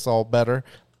make this all better.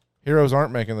 Heroes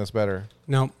aren't making this better.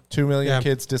 No. 2 million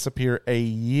kids disappear a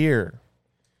year.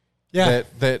 Yeah.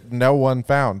 That no one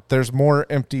found. There's more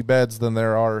empty beds than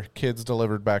there are kids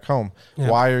delivered back home. Yeah.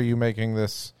 Why are you making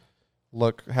this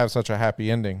have such a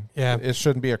happy ending? Yeah. It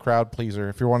shouldn't be a crowd pleaser.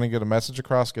 If you're wanting to get a message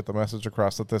across, get the message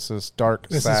across that this is dark,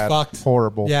 sad,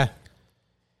 horrible. Yeah.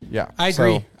 Yeah. I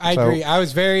agree. I agree. I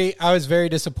was very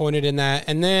disappointed in that.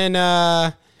 And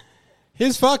then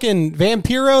his fucking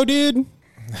Vampiro dude.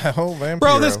 Oh, Vampiro.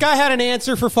 Bro, this guy had an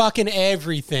answer for fucking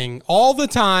everything all the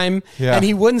time, and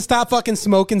he wouldn't stop fucking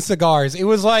smoking cigars. It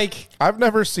was like... I've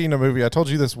never seen a movie. I told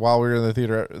you this while we were in the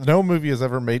theater. No movie has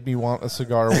ever made me want a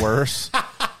cigar worse.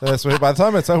 By the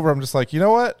time it's over, I'm just like, you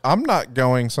know what? I'm not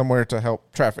going somewhere to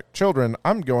help traffic children.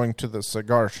 I'm going to the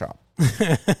cigar shop.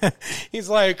 He's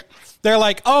like... They're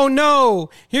like, oh, no,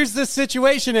 here's this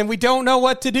situation, and we don't know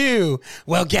what to do.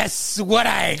 Well, guess what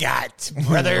I got,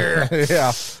 brother?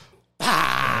 Yeah.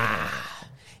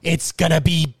 It's gonna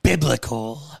be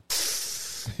biblical.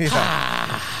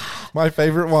 My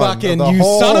favorite one, fucking the you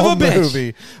whole son of a bitch,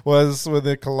 movie was when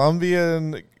the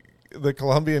Colombian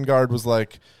guard was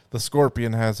like, the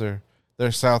Scorpion has her.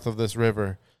 They're south of this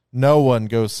river. No one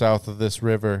goes south of this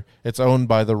river. It's owned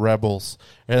by the rebels.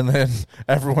 And then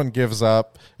everyone gives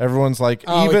up. Everyone's like,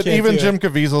 even Jim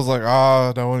Caviezel's like,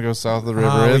 no one goes south of the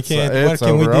river. It's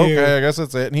over. Okay, I guess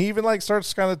that's it. And he even like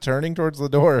starts kind of turning towards the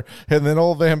door. And then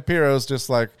old Vampiro's just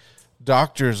like,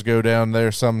 doctors go down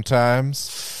there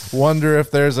sometimes. Wonder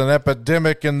if there's an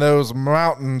epidemic in those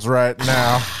mountains right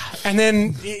now. And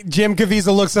then Jim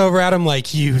Caviezel looks over at him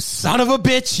like, you son of a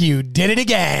bitch, you did it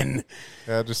again.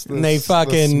 Yeah, just and they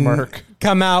fucking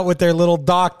come out with their little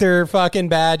doctor fucking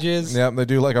badges. Yeah, they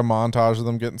do like a montage of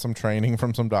them getting some training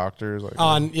from some doctors. Like,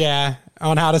 on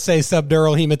how to say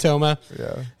subdural hematoma.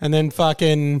 Yeah. And then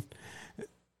fucking...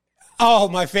 Oh,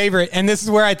 my favorite. And this is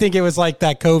where I think it was like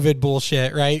that COVID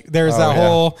bullshit, right? There's that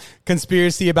whole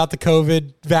conspiracy about the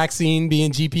COVID vaccine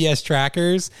being GPS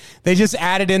trackers. They just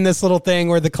added in this little thing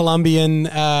where the Colombian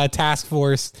task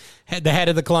force, the head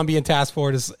of the Colombian task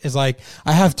force is like,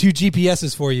 I have 2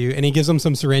 GPSs for you. And he gives them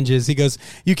some syringes. He goes,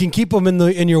 you can keep them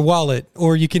in your wallet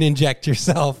or you can inject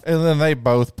yourself. And then they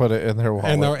both put it in their wallet.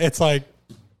 And it's like,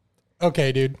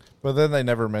 Okay, dude. But then they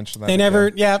never mention that. They again.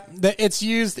 never. Yeah, it's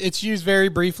used very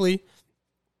briefly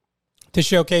to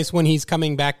showcase when he's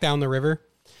coming back down the river,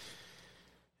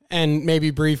 and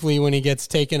maybe briefly when he gets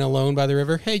taken alone by the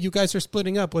river. Hey, you guys are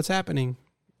splitting up. What's happening?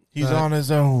 He's on his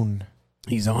own.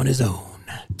 He's on his own.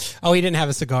 Oh, he didn't have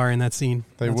a cigar in that scene.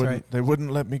 They That's wouldn't. right. They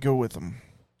wouldn't let me go with him.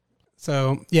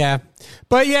 So yeah,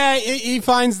 but yeah, he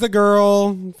finds the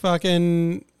girl.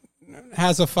 Fucking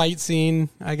has a fight scene.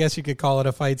 I guess you could call it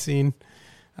a fight scene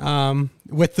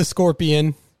with the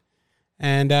scorpion,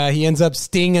 and he ends up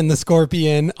stinging the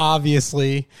scorpion.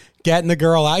 Obviously, getting the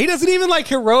girl out. He doesn't even like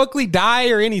heroically die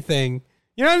or anything.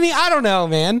 You know what I mean? I don't know,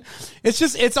 man. It's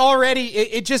just, it's already,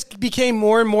 it just became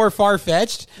more and more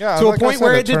far-fetched to a point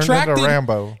where it detracted.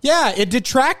 Rambo. Yeah, it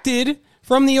detracted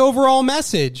from the overall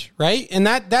message, right? And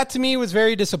that to me was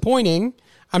very disappointing.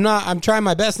 I'm trying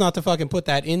my best not to fucking put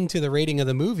that into the rating of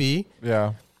the movie.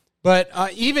 Yeah. But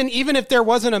even if there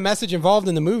wasn't a message involved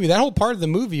in the movie, that whole part of the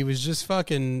movie was just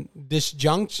fucking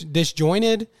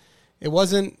disjointed. It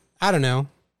wasn't, I don't know.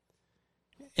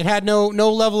 It had no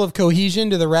level of cohesion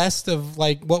to the rest of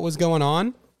like what was going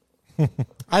on.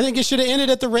 I think it should have ended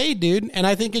at the raid, dude. And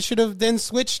I think it should have then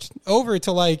switched over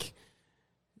to like,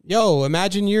 yo,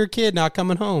 imagine your kid not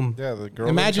coming home. Yeah, the girl.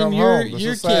 Imagine your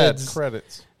kid's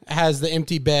credits has the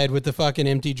empty bed with the fucking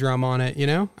empty drum on it. You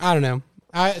know, I don't know.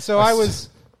 I was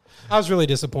really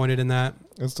disappointed in that.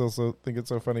 I still think it's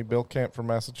so funny. Bill Camp from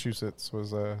Massachusetts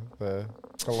was the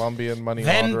Colombian money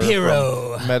Vampiro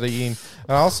launderer from Medellin.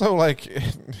 And also, like,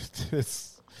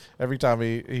 it's every time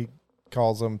he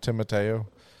calls him Timoteo.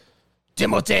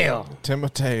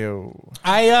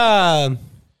 I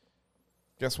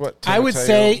guess what? I would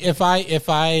say if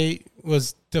I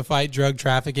was to fight drug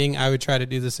trafficking, I would try to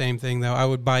do the same thing though. I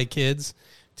would buy kids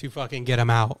to fucking get them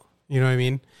out. You know what I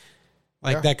mean?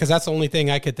 Like that, because that's the only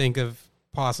thing I could think of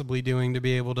possibly doing to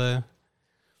be able to.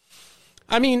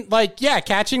 I mean, like, yeah,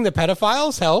 catching the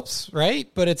pedophiles helps, right?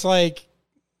 But it's like,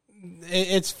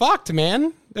 it's fucked,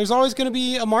 man. There's always going to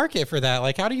be a market for that.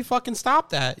 Like, how do you fucking stop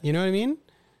that? You know what I mean?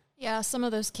 Yeah, some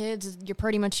of those kids, you're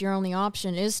pretty much your only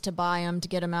option is to buy them to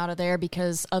get them out of there,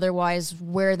 because otherwise,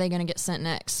 where are they going to get sent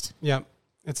next? Yep.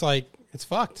 It's like, it's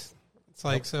fucked. It's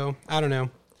like, so, I don't know.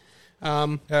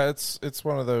 Yeah, it's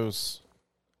one of those.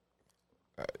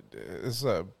 This is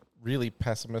a really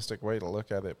pessimistic way to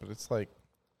look at it, but it's like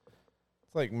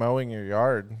mowing your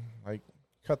yard. Like,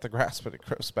 cut the grass, but it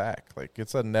grows back. Like,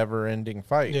 it's a never-ending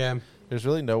fight. Yeah. There's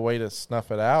really no way to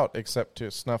snuff it out except to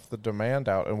snuff the demand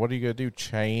out. And what are you going to do?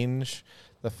 Change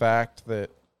the fact that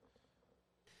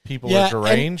people are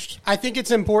deranged? I think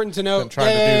it's important to know. Been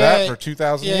trying to do that for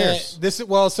 2,000 years.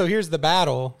 So here's the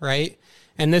battle, right?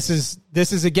 And this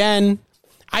is again,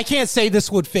 I can't say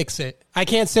this would fix it. I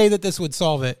can't say that this would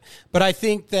solve it. But I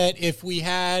think that if we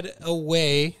had a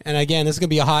way, and again, this is going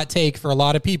to be a hot take for a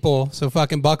lot of people, so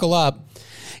fucking buckle up.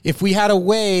 If we had a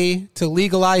way to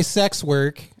legalize sex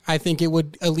work, I think it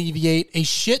would alleviate a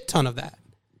shit ton of that.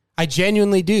 I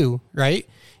genuinely do, right?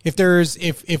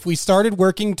 If we started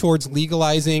working towards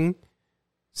legalizing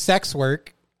sex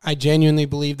work, I genuinely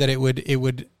believe that it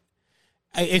would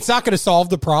it's not going to solve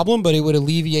the problem, but it would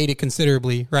alleviate it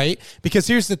considerably, right? Because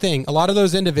here's the thing. A lot of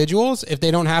those individuals, if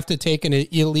they don't have to take an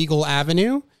illegal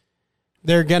avenue,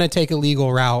 they're going to take a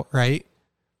legal route, right?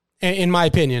 In my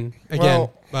opinion, again.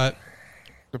 But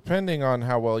depending on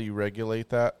how well you regulate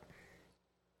that,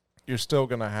 you're still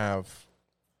going to have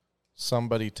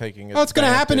somebody taking it. Oh, it's going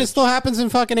to happen. It still happens in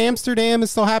fucking Amsterdam. It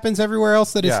still happens everywhere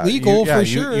else that it's legal, for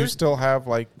sure. You still have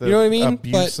like the you know what I mean?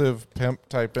 abusive pimp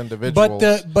type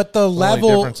individuals. But the level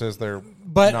only difference is they're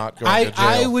not going to jail.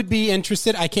 I would be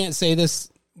interested. I can't say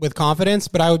this with confidence,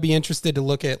 but I would be interested to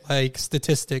look at like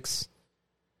statistics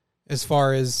as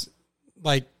far as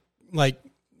like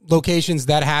locations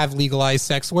that have legalized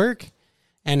sex work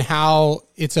and how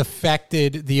it's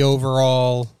affected the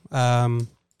overall.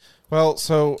 Well,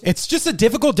 so it's just a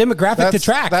difficult demographic to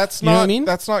track. That's you not. Know what I mean?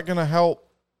 That's not going to help.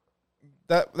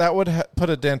 That would put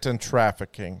a dent in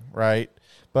trafficking, right?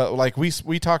 But like we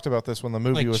talked about this when the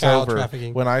movie was over.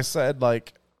 Trafficking. When I said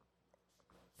like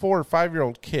 4 or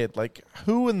 5-year-old kid, like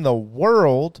who in the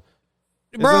world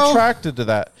is attracted to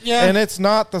that? Yeah, and it's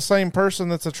not the same person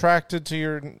that's attracted to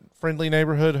your friendly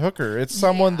neighborhood hooker. It's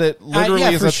someone that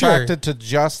literally is attracted to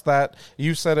just that.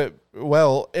 You said it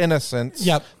well, innocence.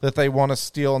 Yep. That they want to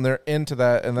steal, and they're into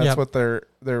that, and that's what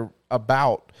they're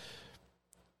about.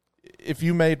 If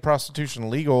you made prostitution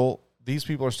legal, these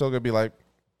people are still going to be like,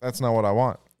 "That's not what I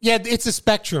want." Yeah, it's a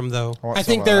spectrum, though. I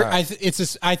think I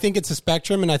think it's a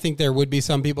spectrum, and I think there would be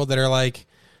some people that are like,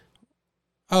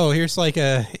 oh, here's like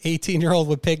a 18-year-old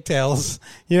with pigtails.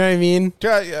 You know what I mean?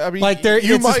 Yeah, I mean, like there,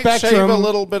 you it's might a spectrum. shave a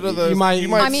little bit of the. You might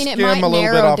I mean, it skim might a little bit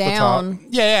narrow off the top. down.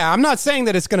 Yeah. I'm not saying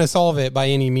that it's going to solve it by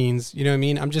any means. You know what I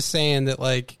mean? I'm just saying that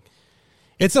like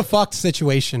it's a fucked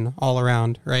situation all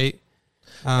around, right?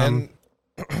 And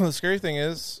the scary thing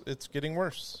is, it's getting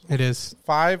worse. It is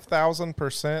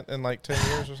 5,000% in like 10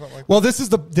 years or something like that. Well, this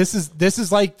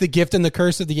is like the gift and the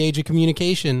curse of the age of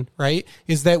communication, right?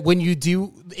 Is that when you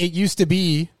do, it used to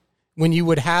be when you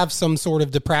would have some sort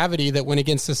of depravity that went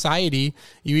against society,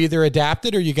 you either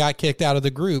adapted or you got kicked out of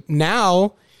the group.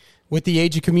 Now, with the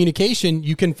age of communication,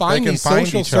 you can find these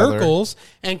social circles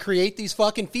and create these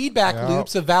fucking feedback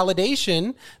loops of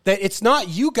validation that it's not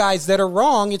you guys that are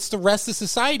wrong. It's the rest of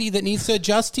society that needs to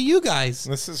adjust to you guys.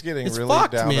 This is getting It's really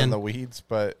fucked, down man. in the weeds,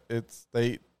 but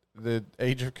the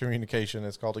age of communication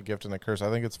is called a gift and a curse. I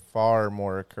think it's far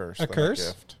more a curse than curse?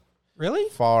 a gift. Really?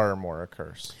 Far more a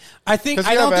curse. I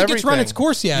don't think it's run its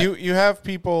course yet. You have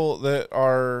people that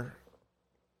are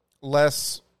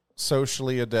less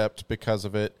socially adept because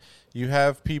of it. You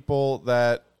have people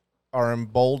that are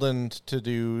emboldened to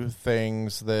do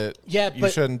things that you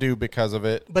shouldn't do because of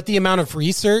it. But the amount of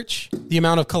research, the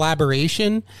amount of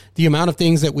collaboration, the amount of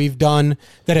things that we've done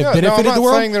that have benefited the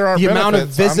world, the amount of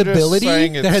visibility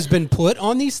that has been put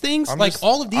on these things,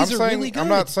 all of these are really good.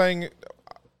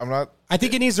 I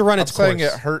think it needs to run its course. I'm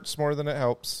saying it hurts more than it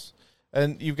helps.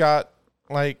 And you've got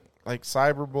like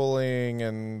cyberbullying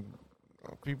and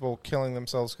people killing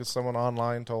themselves because someone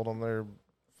online told them they're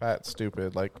fat,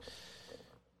 stupid. Like,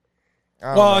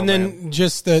 then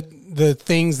just the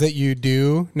things that you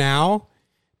do now,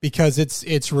 because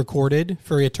it's recorded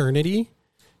for eternity.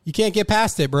 You can't get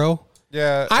past it, bro.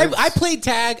 Yeah, I played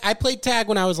tag. I played tag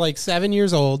when I was like 7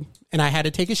 years old, and I had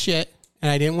to take a shit,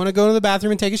 and I didn't want to go to the bathroom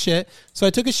and take a shit, so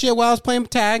I took a shit while I was playing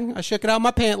tag. I shook it out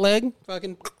my pant leg,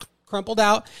 fucking crumpled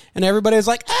out, and everybody was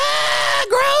like, "Ah,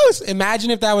 gross!" Imagine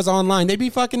if that was online. They'd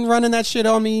be fucking running that shit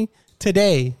on me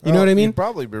today. You know what I mean? You'd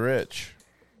probably be rich.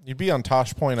 You'd be on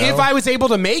Tosh.0. If I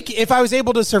was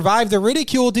able to survive the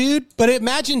ridicule, dude. But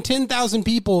imagine 10,000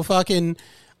 people fucking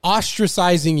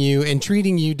ostracizing you and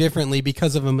treating you differently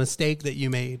because of a mistake that you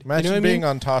made. Imagine being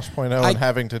on Tosh.0 and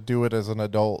having to do it as an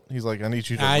adult. He's like, I need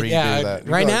you to redo that.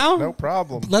 Right now? No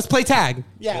problem. Let's play tag.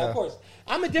 Yeah, of course.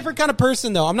 I'm a different kind of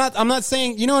person, though. I'm not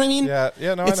saying, you know what I mean? Yeah,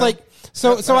 no, it's like,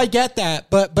 so I get that.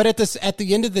 But at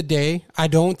the end of the day, I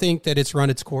don't think that it's run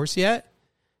its course yet.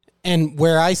 And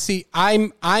where I see,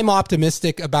 I'm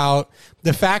optimistic about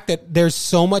the fact that there's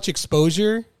so much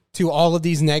exposure to all of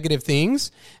these negative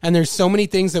things, and there's so many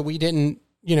things that we didn't,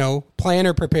 plan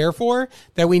or prepare for,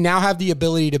 that we now have the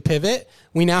ability to pivot.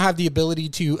 We now have the ability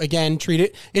to, again, treat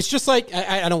it. It's just like,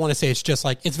 I don't want to say it's just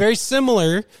like, it's very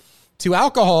similar to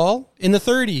alcohol in the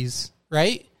 30s,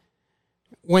 right?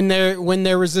 When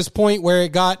there was this point where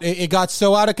it got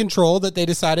so out of control that they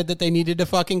decided that they needed to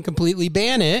fucking completely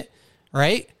ban it,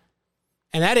 right?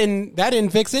 And that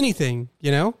didn't fix anything,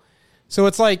 So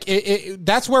it's like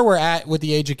that's where we're at with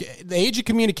the age of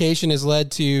communication has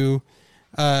led to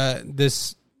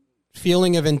this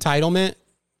feeling of entitlement.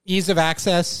 Ease of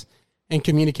access and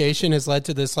communication has led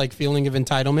to this like feeling of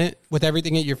entitlement. With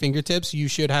everything at your fingertips, you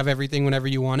should have everything whenever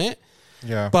you want it.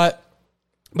 Yeah. But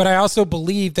I also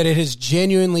believe that it has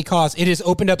genuinely it has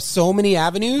opened up so many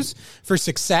avenues for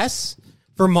success,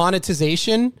 for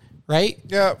monetization, right?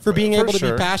 Yeah. For being able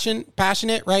to be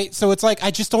passionate, right? So it's like, I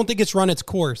just don't think it's run its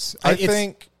course. I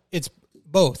think it's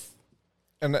both.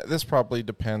 And this probably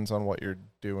depends on what you're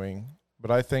doing,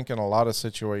 but I think in a lot of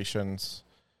situations,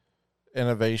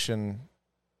 innovation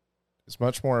is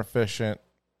much more efficient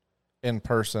in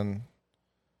person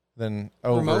than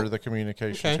over the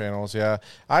communication channels. Yeah.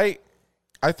 I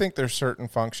think there's certain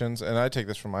functions, and I take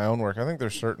this from my own work. I think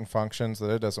there's certain functions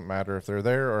that it doesn't matter if they're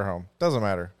there or home. Doesn't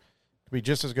matter. Be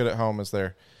just as good at home as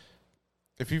there.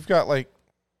 If you've got like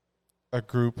a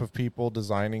group of people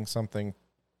designing something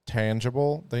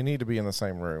tangible, they need to be in the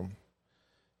same room.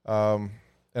 And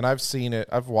I've seen it.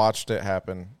 I've watched it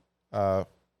happen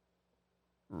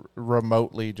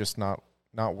remotely, just not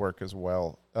work as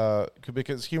well.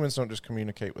 Because humans don't just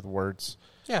communicate with words.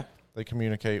 Yeah. They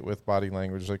communicate with body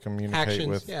language. They communicate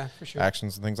with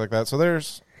actions and things like that. So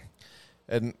there's...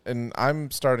 And I'm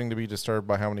starting to be disturbed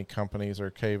by how many companies are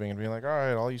caving and being like, all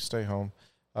right, all you stay home.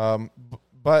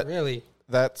 But really,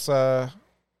 that's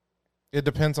it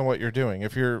depends on what you're doing.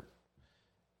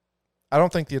 I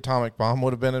don't think the atomic bomb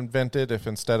would have been invented if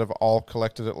instead of all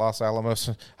collected at Los Alamos,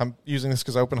 I'm using this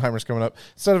because Oppenheimer's coming up,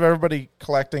 instead of everybody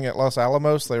collecting at Los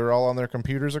Alamos, they were all on their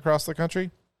computers across the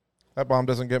country. That bomb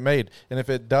doesn't get made. And if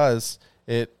it does,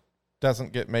 it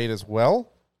doesn't get made as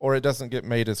well, or it doesn't get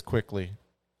made as quickly.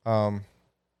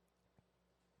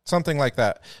 something like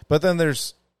that. But then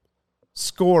there's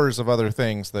scores of other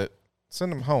things that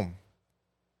send them home.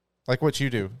 Like what you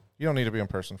do. You don't need to be in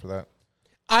person for that.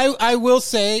 I will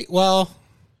say, I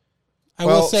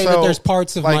will say that there's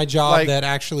parts of my job that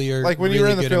actually are like when really you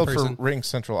were in the field in for Ring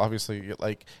Central, obviously,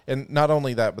 like, and not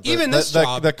only that, but even this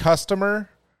job, the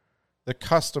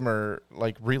customer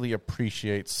like really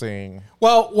appreciates seeing.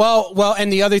 Well,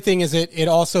 and the other thing is it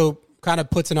also kind of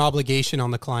puts an obligation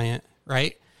on the client,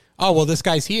 right? Oh, well, this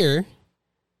guy's here,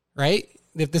 right?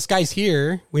 If this guy's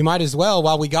here, we might as well,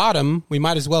 while we got him, we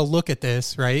might as well look at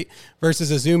this, right? Versus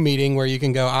a Zoom meeting where you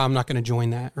can go, I'm not going to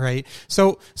join that, right?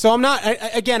 So I'm not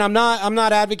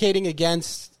advocating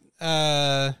against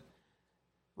remote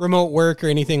work or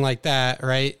anything like that,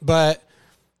 right? But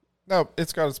no,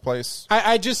 it's got its place.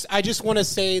 I just want to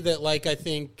say that, like, I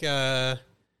think that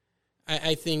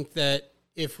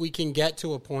if we can get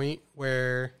to a point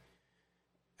where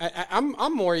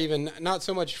I'm more even not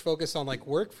so much focused on like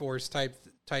workforce type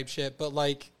shit, but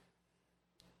like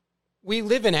we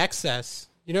live in excess.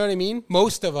 You know what I mean?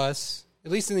 Most of us, at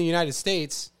least in the United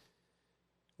States,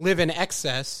 live in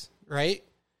excess, right?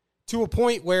 To a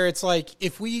point where it's like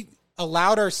if we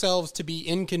allowed ourselves to be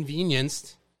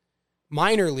inconvenienced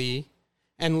minorly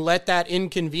and let that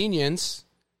inconvenience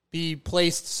be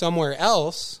placed somewhere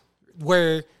else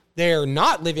where they're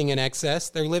not living in excess.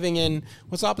 They're living in,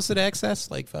 what's opposite of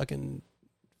excess? Like fucking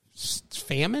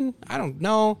famine? I don't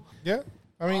know. Yeah.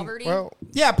 I mean, poverty? Well.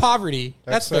 Yeah, poverty.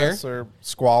 That's fair. Or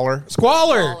squalor.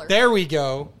 Squalor. There we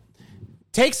go.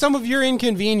 Take some of your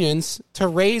inconvenience to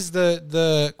raise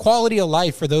the quality of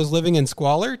life for those living in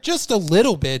squalor just a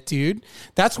little bit, dude.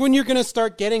 That's when you're going to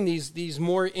start getting these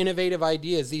more innovative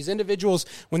ideas. These individuals,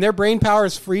 when their brain power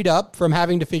is freed up from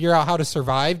having to figure out how to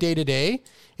survive day to day,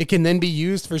 it can then be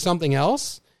used for something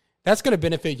else. That's going to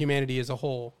benefit humanity as a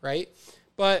whole, right?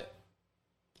 But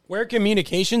where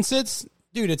communication sits,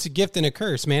 dude, it's a gift and a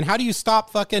curse, man. How do you stop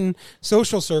fucking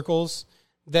social circles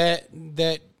that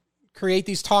create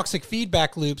these toxic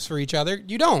feedback loops for each other?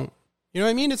 You don't. You know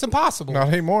what I mean? It's impossible. Not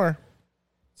anymore.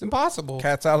 It's impossible.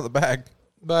 Cat's out of the bag.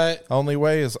 But only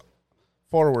way is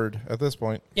forward at this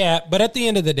point. Yeah, but at the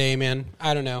end of the day, man,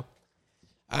 I don't know.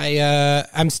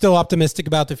 I'm still optimistic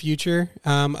about the future.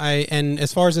 And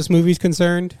as far as this movie's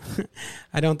concerned,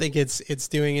 I don't think it's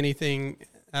doing anything.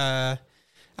 I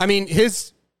mean,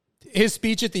 his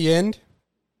speech at the end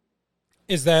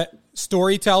is that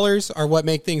storytellers are what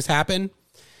make things happen,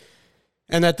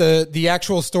 and that the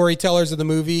actual storytellers of the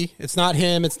movie, it's not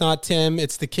him, it's not Tim,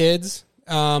 it's the kids.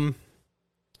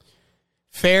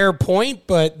 Fair point,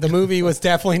 but the movie was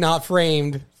definitely not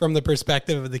framed from the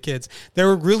perspective of the kids. There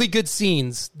were really good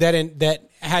scenes that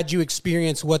had you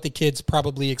experience what the kids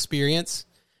probably experience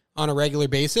on a regular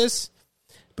basis,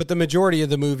 but the majority of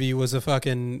the movie was a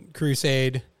fucking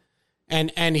crusade,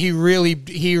 and he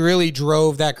really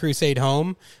drove that crusade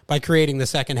home by creating the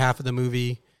second half of the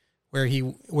movie where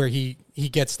he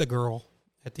gets the girl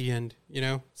at the end, you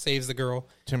know, saves the girl.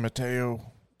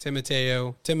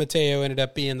 Timoteo ended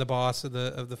up being the boss of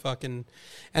the fucking,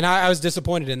 and I was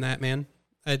disappointed in that, man.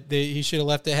 He should have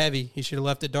left it heavy. He should have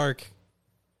left it dark.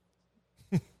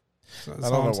 So I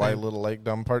don't know why little like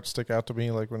dumb parts stick out to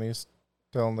me, like when he's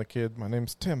telling the kid, "My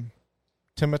name's Timoteo."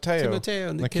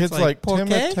 And the kid's like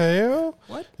Timoteo?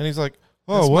 What? And he's like,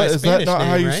 "Oh, what is that? Not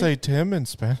how you say Tim in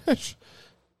Spanish?"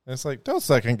 And it's like, don't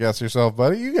second guess yourself,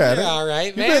 buddy. You got it. All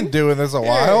right, man. You've been doing this a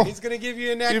while. He's gonna give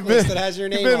you a necklace that has your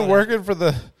name on it. You've been working for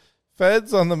the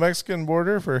feds on the Mexican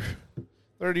border for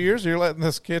 30 years. You're letting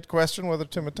this kid question whether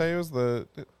Timoteo's the...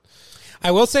 I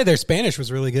will say their Spanish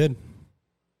was really good.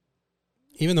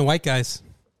 Even the white guys.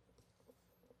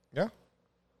 Yeah.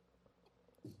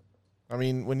 I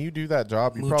mean, when you do that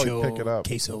job, you probably pick it up.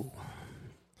 Queso.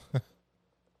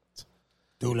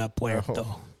 De la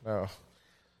Puerto. No.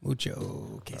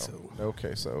 Mucho queso. No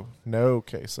queso. No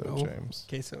queso, James.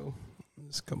 Queso.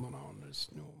 It's coming on. There's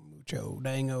no mucho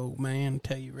dango, man.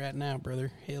 Tell you right now,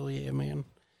 brother. Hell yeah, man.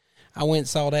 I went and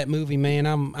saw that movie, man.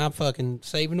 I'm fucking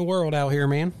saving the world out here,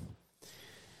 man.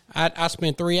 I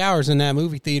spent 3 hours in that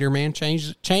movie theater, man.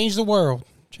 Changed the world.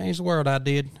 Changed the world, I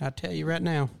did. I tell you right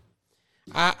now.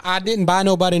 I didn't buy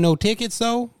nobody no tickets,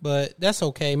 though, but that's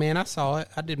okay, man. I saw it.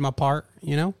 I did my part,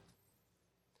 you know?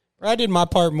 I did my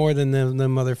part more than them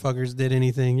motherfuckers did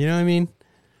anything. You know what I mean?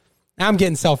 I'm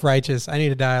getting self-righteous. I need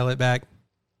to dial it back.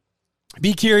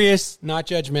 Be curious, not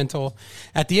judgmental.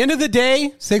 At the end of the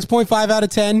day, 6.5 out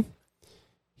of 10.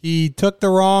 He took the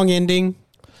wrong ending.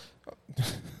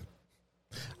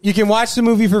 You can watch the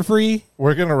movie for free.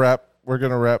 We're gonna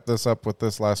wrap this up with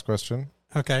this last question.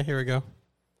 Okay, here we go.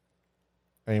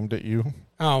 Aimed at you.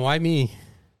 Oh, why me?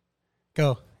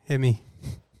 Go. Hit me.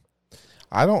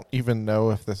 I don't even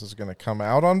know if this is going to come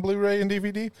out on Blu-ray and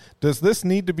DVD. Does this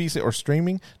need to be, or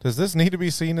streaming, does this need to be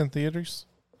seen in theaters?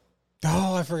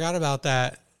 Oh, I forgot about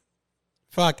that.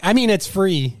 Fuck. I mean, it's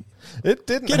free. It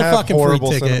didn't Get a have fucking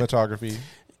horrible free ticket. cinematography.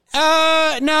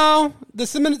 No. The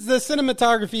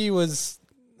cinematography was,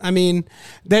 I mean,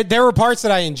 there were parts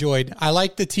that I enjoyed. I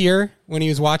liked the tear when he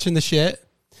was watching the shit.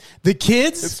 The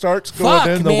kids. It starts going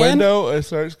in the window. It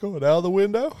starts going out of the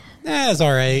window. That's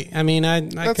all right. I mean, I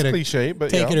That's could cliche, but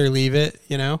take it or leave it,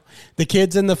 you know. The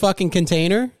kids in the fucking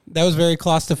container, that was very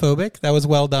claustrophobic. That was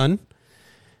well done.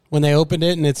 When they opened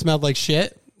it and it smelled like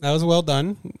shit, that was well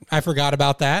done. I forgot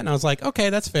about that, and I was like,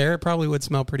 okay, that's fair. It probably would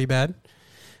smell pretty bad.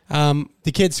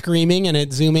 The kids screaming and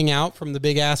it zooming out from the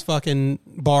big-ass fucking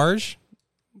barge.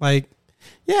 Like,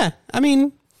 yeah, I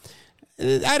mean,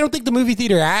 I don't think the movie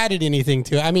theater added anything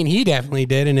to it. I mean, he definitely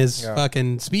did in his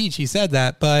fucking speech. He said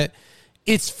that, but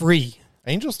it's free.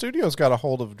 Angel Studios got a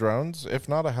hold of drones, if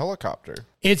not a helicopter.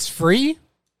 It's free.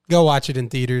 Go watch it in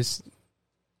theaters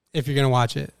if you're going to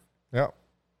watch it. Yeah.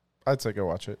 I'd say go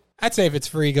watch it. I'd say if it's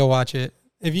free, go watch it.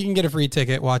 If you can get a free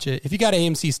ticket, watch it. If you got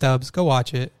AMC stubs, go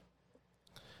watch it.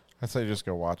 I'd say just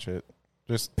go watch it.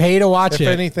 Just pay to watch it. If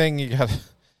anything, you got to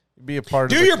be a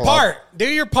part of the club. Do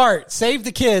your part. Save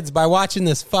the kids by watching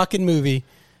this fucking movie.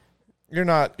 You're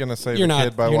not going to save a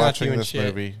kid by watching this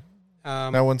movie.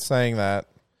 No one's saying that.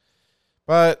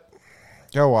 But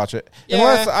go watch it. Yeah.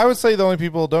 Unless, I would say the only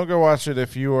people, don't go watch it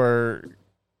if you are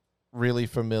really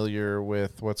familiar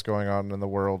with what's going on in the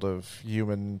world of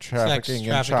human trafficking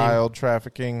and child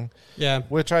trafficking. Yeah.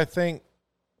 Which I think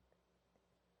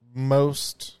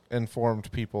most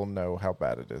informed people know how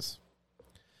bad it is.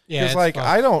 Yeah. Because, like,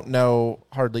 I don't know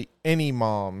hardly any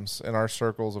moms in our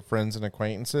circles of friends and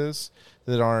acquaintances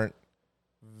that aren't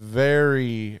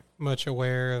very much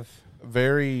aware of,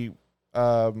 very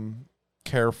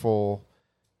careful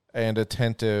and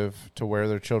attentive to where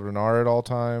their children are at all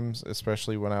times,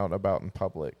 especially when out and about in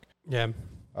public. Yeah.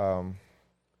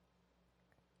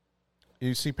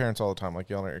 You see parents all the time, like,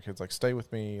 yelling at your kids, like, stay with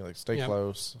me, like, stay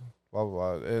close, blah,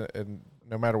 blah, blah, and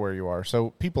no matter where you are.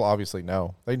 So people obviously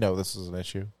know. They know this is an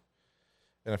issue.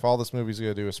 And if all this movie's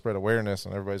going to do is spread awareness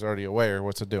and everybody's already aware,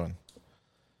 what's it doing?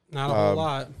 Not a whole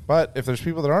lot. But if there's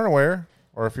people that aren't aware,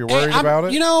 or if you're worried about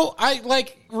it. You know, I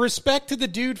like respect to the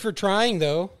dude for trying,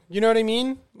 though. You know what I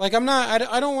mean? Like, I'm not,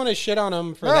 I don't want to shit on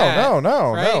him for that.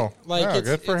 No. Like, no, it's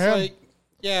good for him. Like,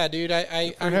 yeah, dude,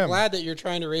 I'm glad that you're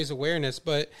trying to raise awareness,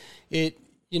 but you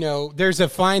know, there's a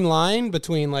fine line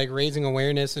between, like, raising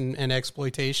awareness and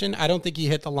exploitation. I don't think he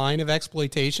hit the line of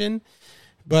exploitation,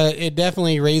 but it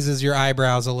definitely raises your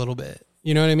eyebrows a little bit.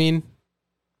 You know what I mean?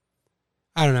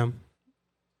 I don't know.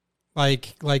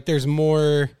 Like there's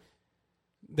more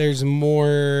there,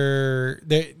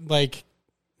 like,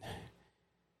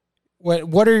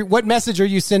 what message are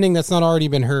you sending that's not already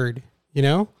been heard? You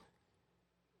know?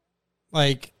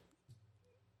 Like,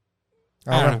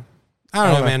 I don't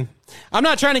know, man. I'm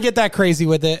not trying to get that crazy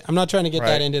with it. I'm not trying to get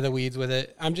that into the weeds with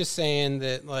it. I'm just saying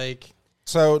that, like,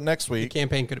 so next week, the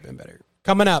campaign could have been better.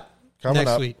 Coming up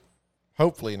next week.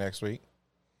 Hopefully next week.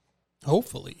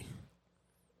 Hopefully.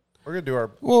 We're gonna do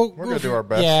our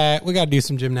best. Yeah, we gotta do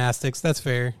some gymnastics. That's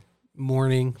fair.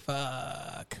 Morning.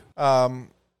 Fuck. I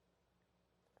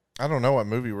don't know what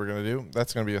movie we're gonna do.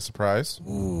 That's gonna be a surprise.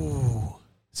 Ooh.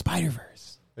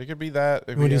 Spider-Verse. It could be that.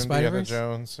 It could be Indiana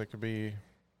Jones. It could be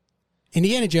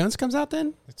Indiana Jones comes out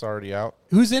then? It's already out.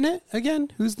 Who's in it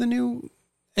again? Who's the new?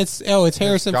 It's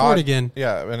Harrison Ford again.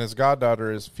 Yeah, and his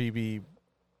goddaughter is Phoebe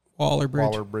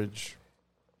Waller-Bridge.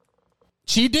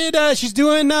 She did. She's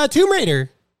doing Tomb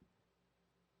Raider.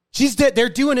 They're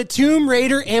doing a Tomb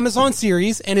Raider Amazon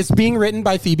series, and it's being written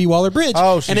by Phoebe Waller-Bridge.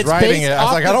 Oh, she's writing it. I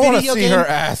was like, I don't want to see her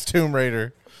ass Tomb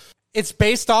Raider. It's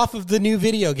based off of the new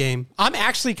video game. I'm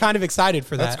actually kind of excited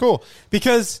for that. That's cool.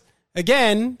 Because,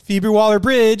 again, Phoebe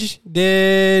Waller-Bridge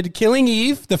did Killing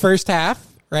Eve, the first half,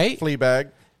 right?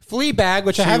 Fleabag,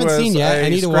 which I haven't seen yet. I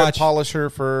need to watch. Polisher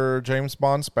for James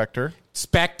Bond Spectre.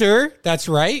 Spectre, that's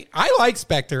right. I like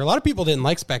Spectre. A lot of people didn't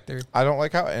like Spectre. I don't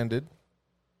like how it ended.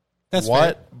 That's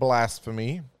what fair.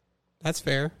 Blasphemy. That's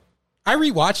fair. I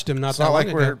rewatched him not that long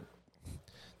ago. We're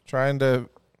trying to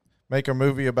make a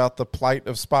movie about the plight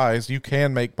of spies. You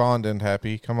can make Bond end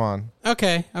happy. Come on.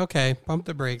 Okay. Pump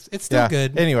the brakes. It's still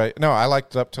good. Anyway, no, I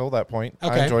liked it up till that point.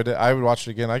 Okay. I enjoyed it. I would watch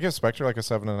it again. I give Spectre like a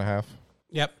 7.5.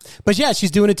 Yep. But yeah,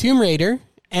 she's doing a Tomb Raider.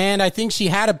 And I think she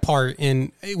had a part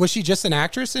in... Was she just an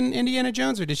actress in Indiana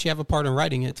Jones, or did she have a part in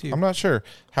writing it, too? I'm not sure.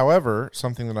 However,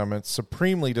 something that I'm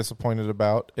supremely disappointed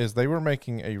about is they were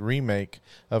making a remake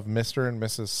of Mr. and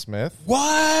Mrs. Smith.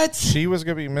 What? She was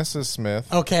going to be Mrs.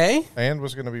 Smith. Okay. And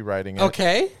was going to be writing it.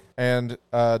 Okay. and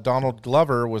Donald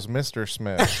Glover was Mr.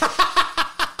 Smith.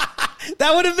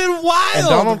 That would have been wild. And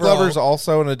Donald Glover's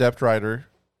also an adept writer.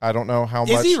 I don't know how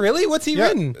much. Is he really? What's he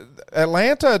written?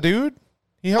 Atlanta, dude.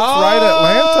 He helped write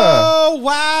Atlanta. Oh,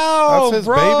 wow. That's his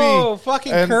bro, baby.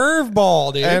 Fucking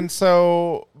curveball, dude. And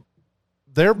so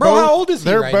they're Bro, both how old is he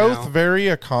they're right both now? very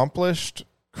accomplished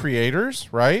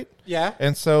creators, right? Yeah.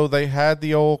 And so they had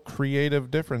the old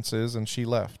creative differences, and she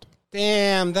left.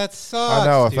 Damn, that sucks. I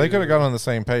know. If they dude. could have gone on the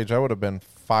same page, I would have been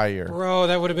fire. Bro,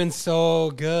 that would have been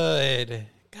so good.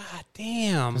 God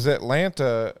damn. Because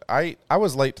Atlanta, I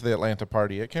was late to the Atlanta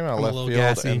party. It came out of I'm a left little field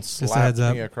gassy, and just a slapped heads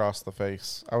up. me across the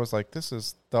face. I was like, this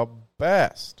is the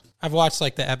best. I've watched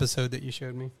like the episode that you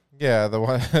showed me. Yeah, the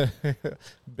one,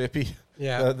 Bippy.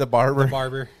 Yeah. The barber. The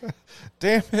barber.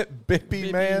 Damn it,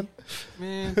 Bippy, man.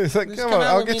 Man. He's like, Just come on, out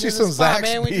I'll with me get to you the some spot,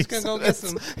 man. We Zaxby's. just gonna go get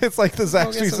some. It's like the Go get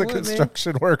Zaxby's some the wood, man.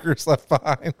 construction workers left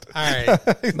behind. All right.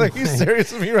 He's like, you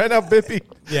serious with me right now, Bippy?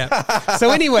 Yeah. So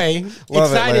anyway,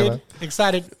 Love it,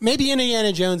 excited. Maybe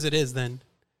Indiana Jones it is then.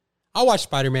 I'll watch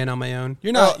Spider-Man on my own.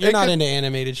 You're not into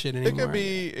animated shit anymore. It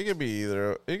could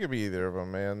be either of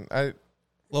them, man.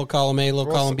 Low column A, low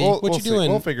column B. What you doing?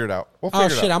 We'll figure it out. Oh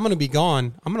shit, I'm gonna be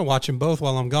gone. I'm gonna watch them both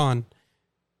while I'm gone.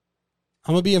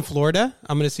 I'm gonna be in Florida.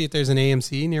 I'm gonna see if there's an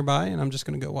AMC nearby, and I'm just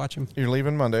gonna go watch them. You're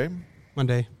leaving Monday.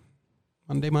 Monday.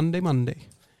 And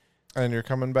you're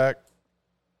coming back?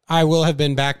 I will have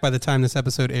been back by the time this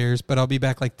episode airs, but I'll be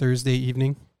back like Thursday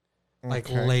evening.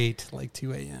 Like late, like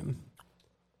 2 a.m.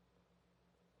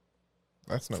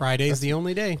 Friday's the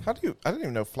only day. I didn't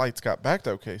even know flights got back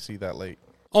to OKC that late.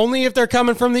 Only if they're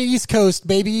coming from the East Coast,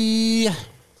 baby.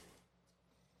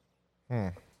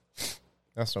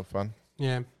 That's no fun.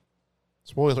 Yeah.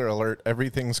 Spoiler alert,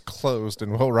 everything's closed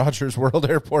in Will Rogers World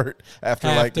Airport after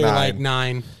like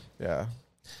 9. Yeah.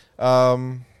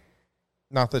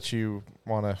 Not that you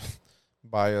want to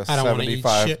buy a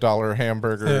 $75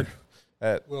 hamburger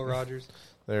at Will Rogers.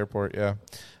 The airport, yeah.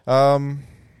 We'll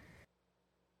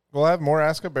have more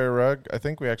Ask a Bear Rug. I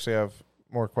think we actually have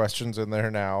more questions in there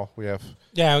now. We have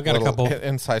we got a couple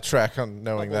inside track on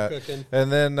knowing that. Cooking. And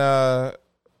then another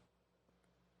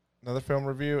film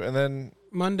review, and then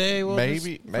Monday we'll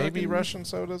maybe Russian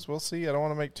sodas. We'll see. I don't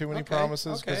want to make too many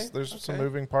promises because there's some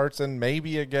moving parts, and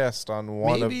maybe a guest on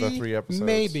one of the 3 episodes.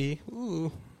 Maybe.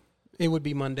 Ooh. It would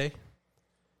be Monday.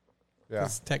 Yeah.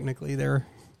 Because technically they're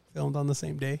filmed on the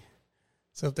same day.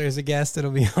 So if there's a guest,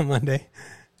 it'll be on Monday.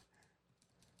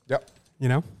 Yep. You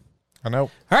know? I know.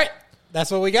 All right. That's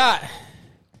what we got.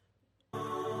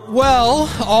 Well,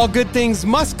 all good things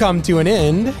must come to an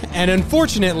end, and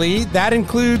unfortunately, that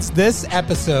includes this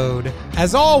episode.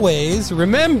 As always,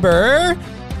 remember,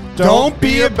 don't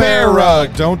be a bear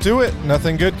rug. Don't do it.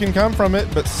 Nothing good can come from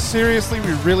it. But seriously,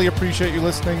 we really appreciate you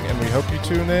listening, and we hope you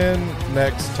tune in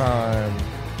next time.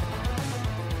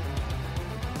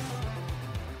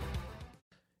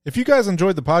 If you guys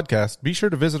enjoyed the podcast, be sure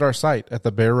to visit our site at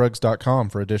thebearrugs.com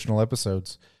for additional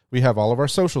episodes. We have all of our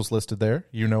socials listed there.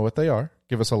 You know what they are.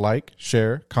 Give us a like,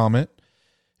 share, comment.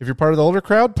 If you're part of the older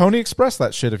crowd, Pony Express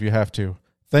that shit if you have to.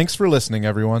 Thanks for listening,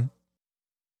 everyone.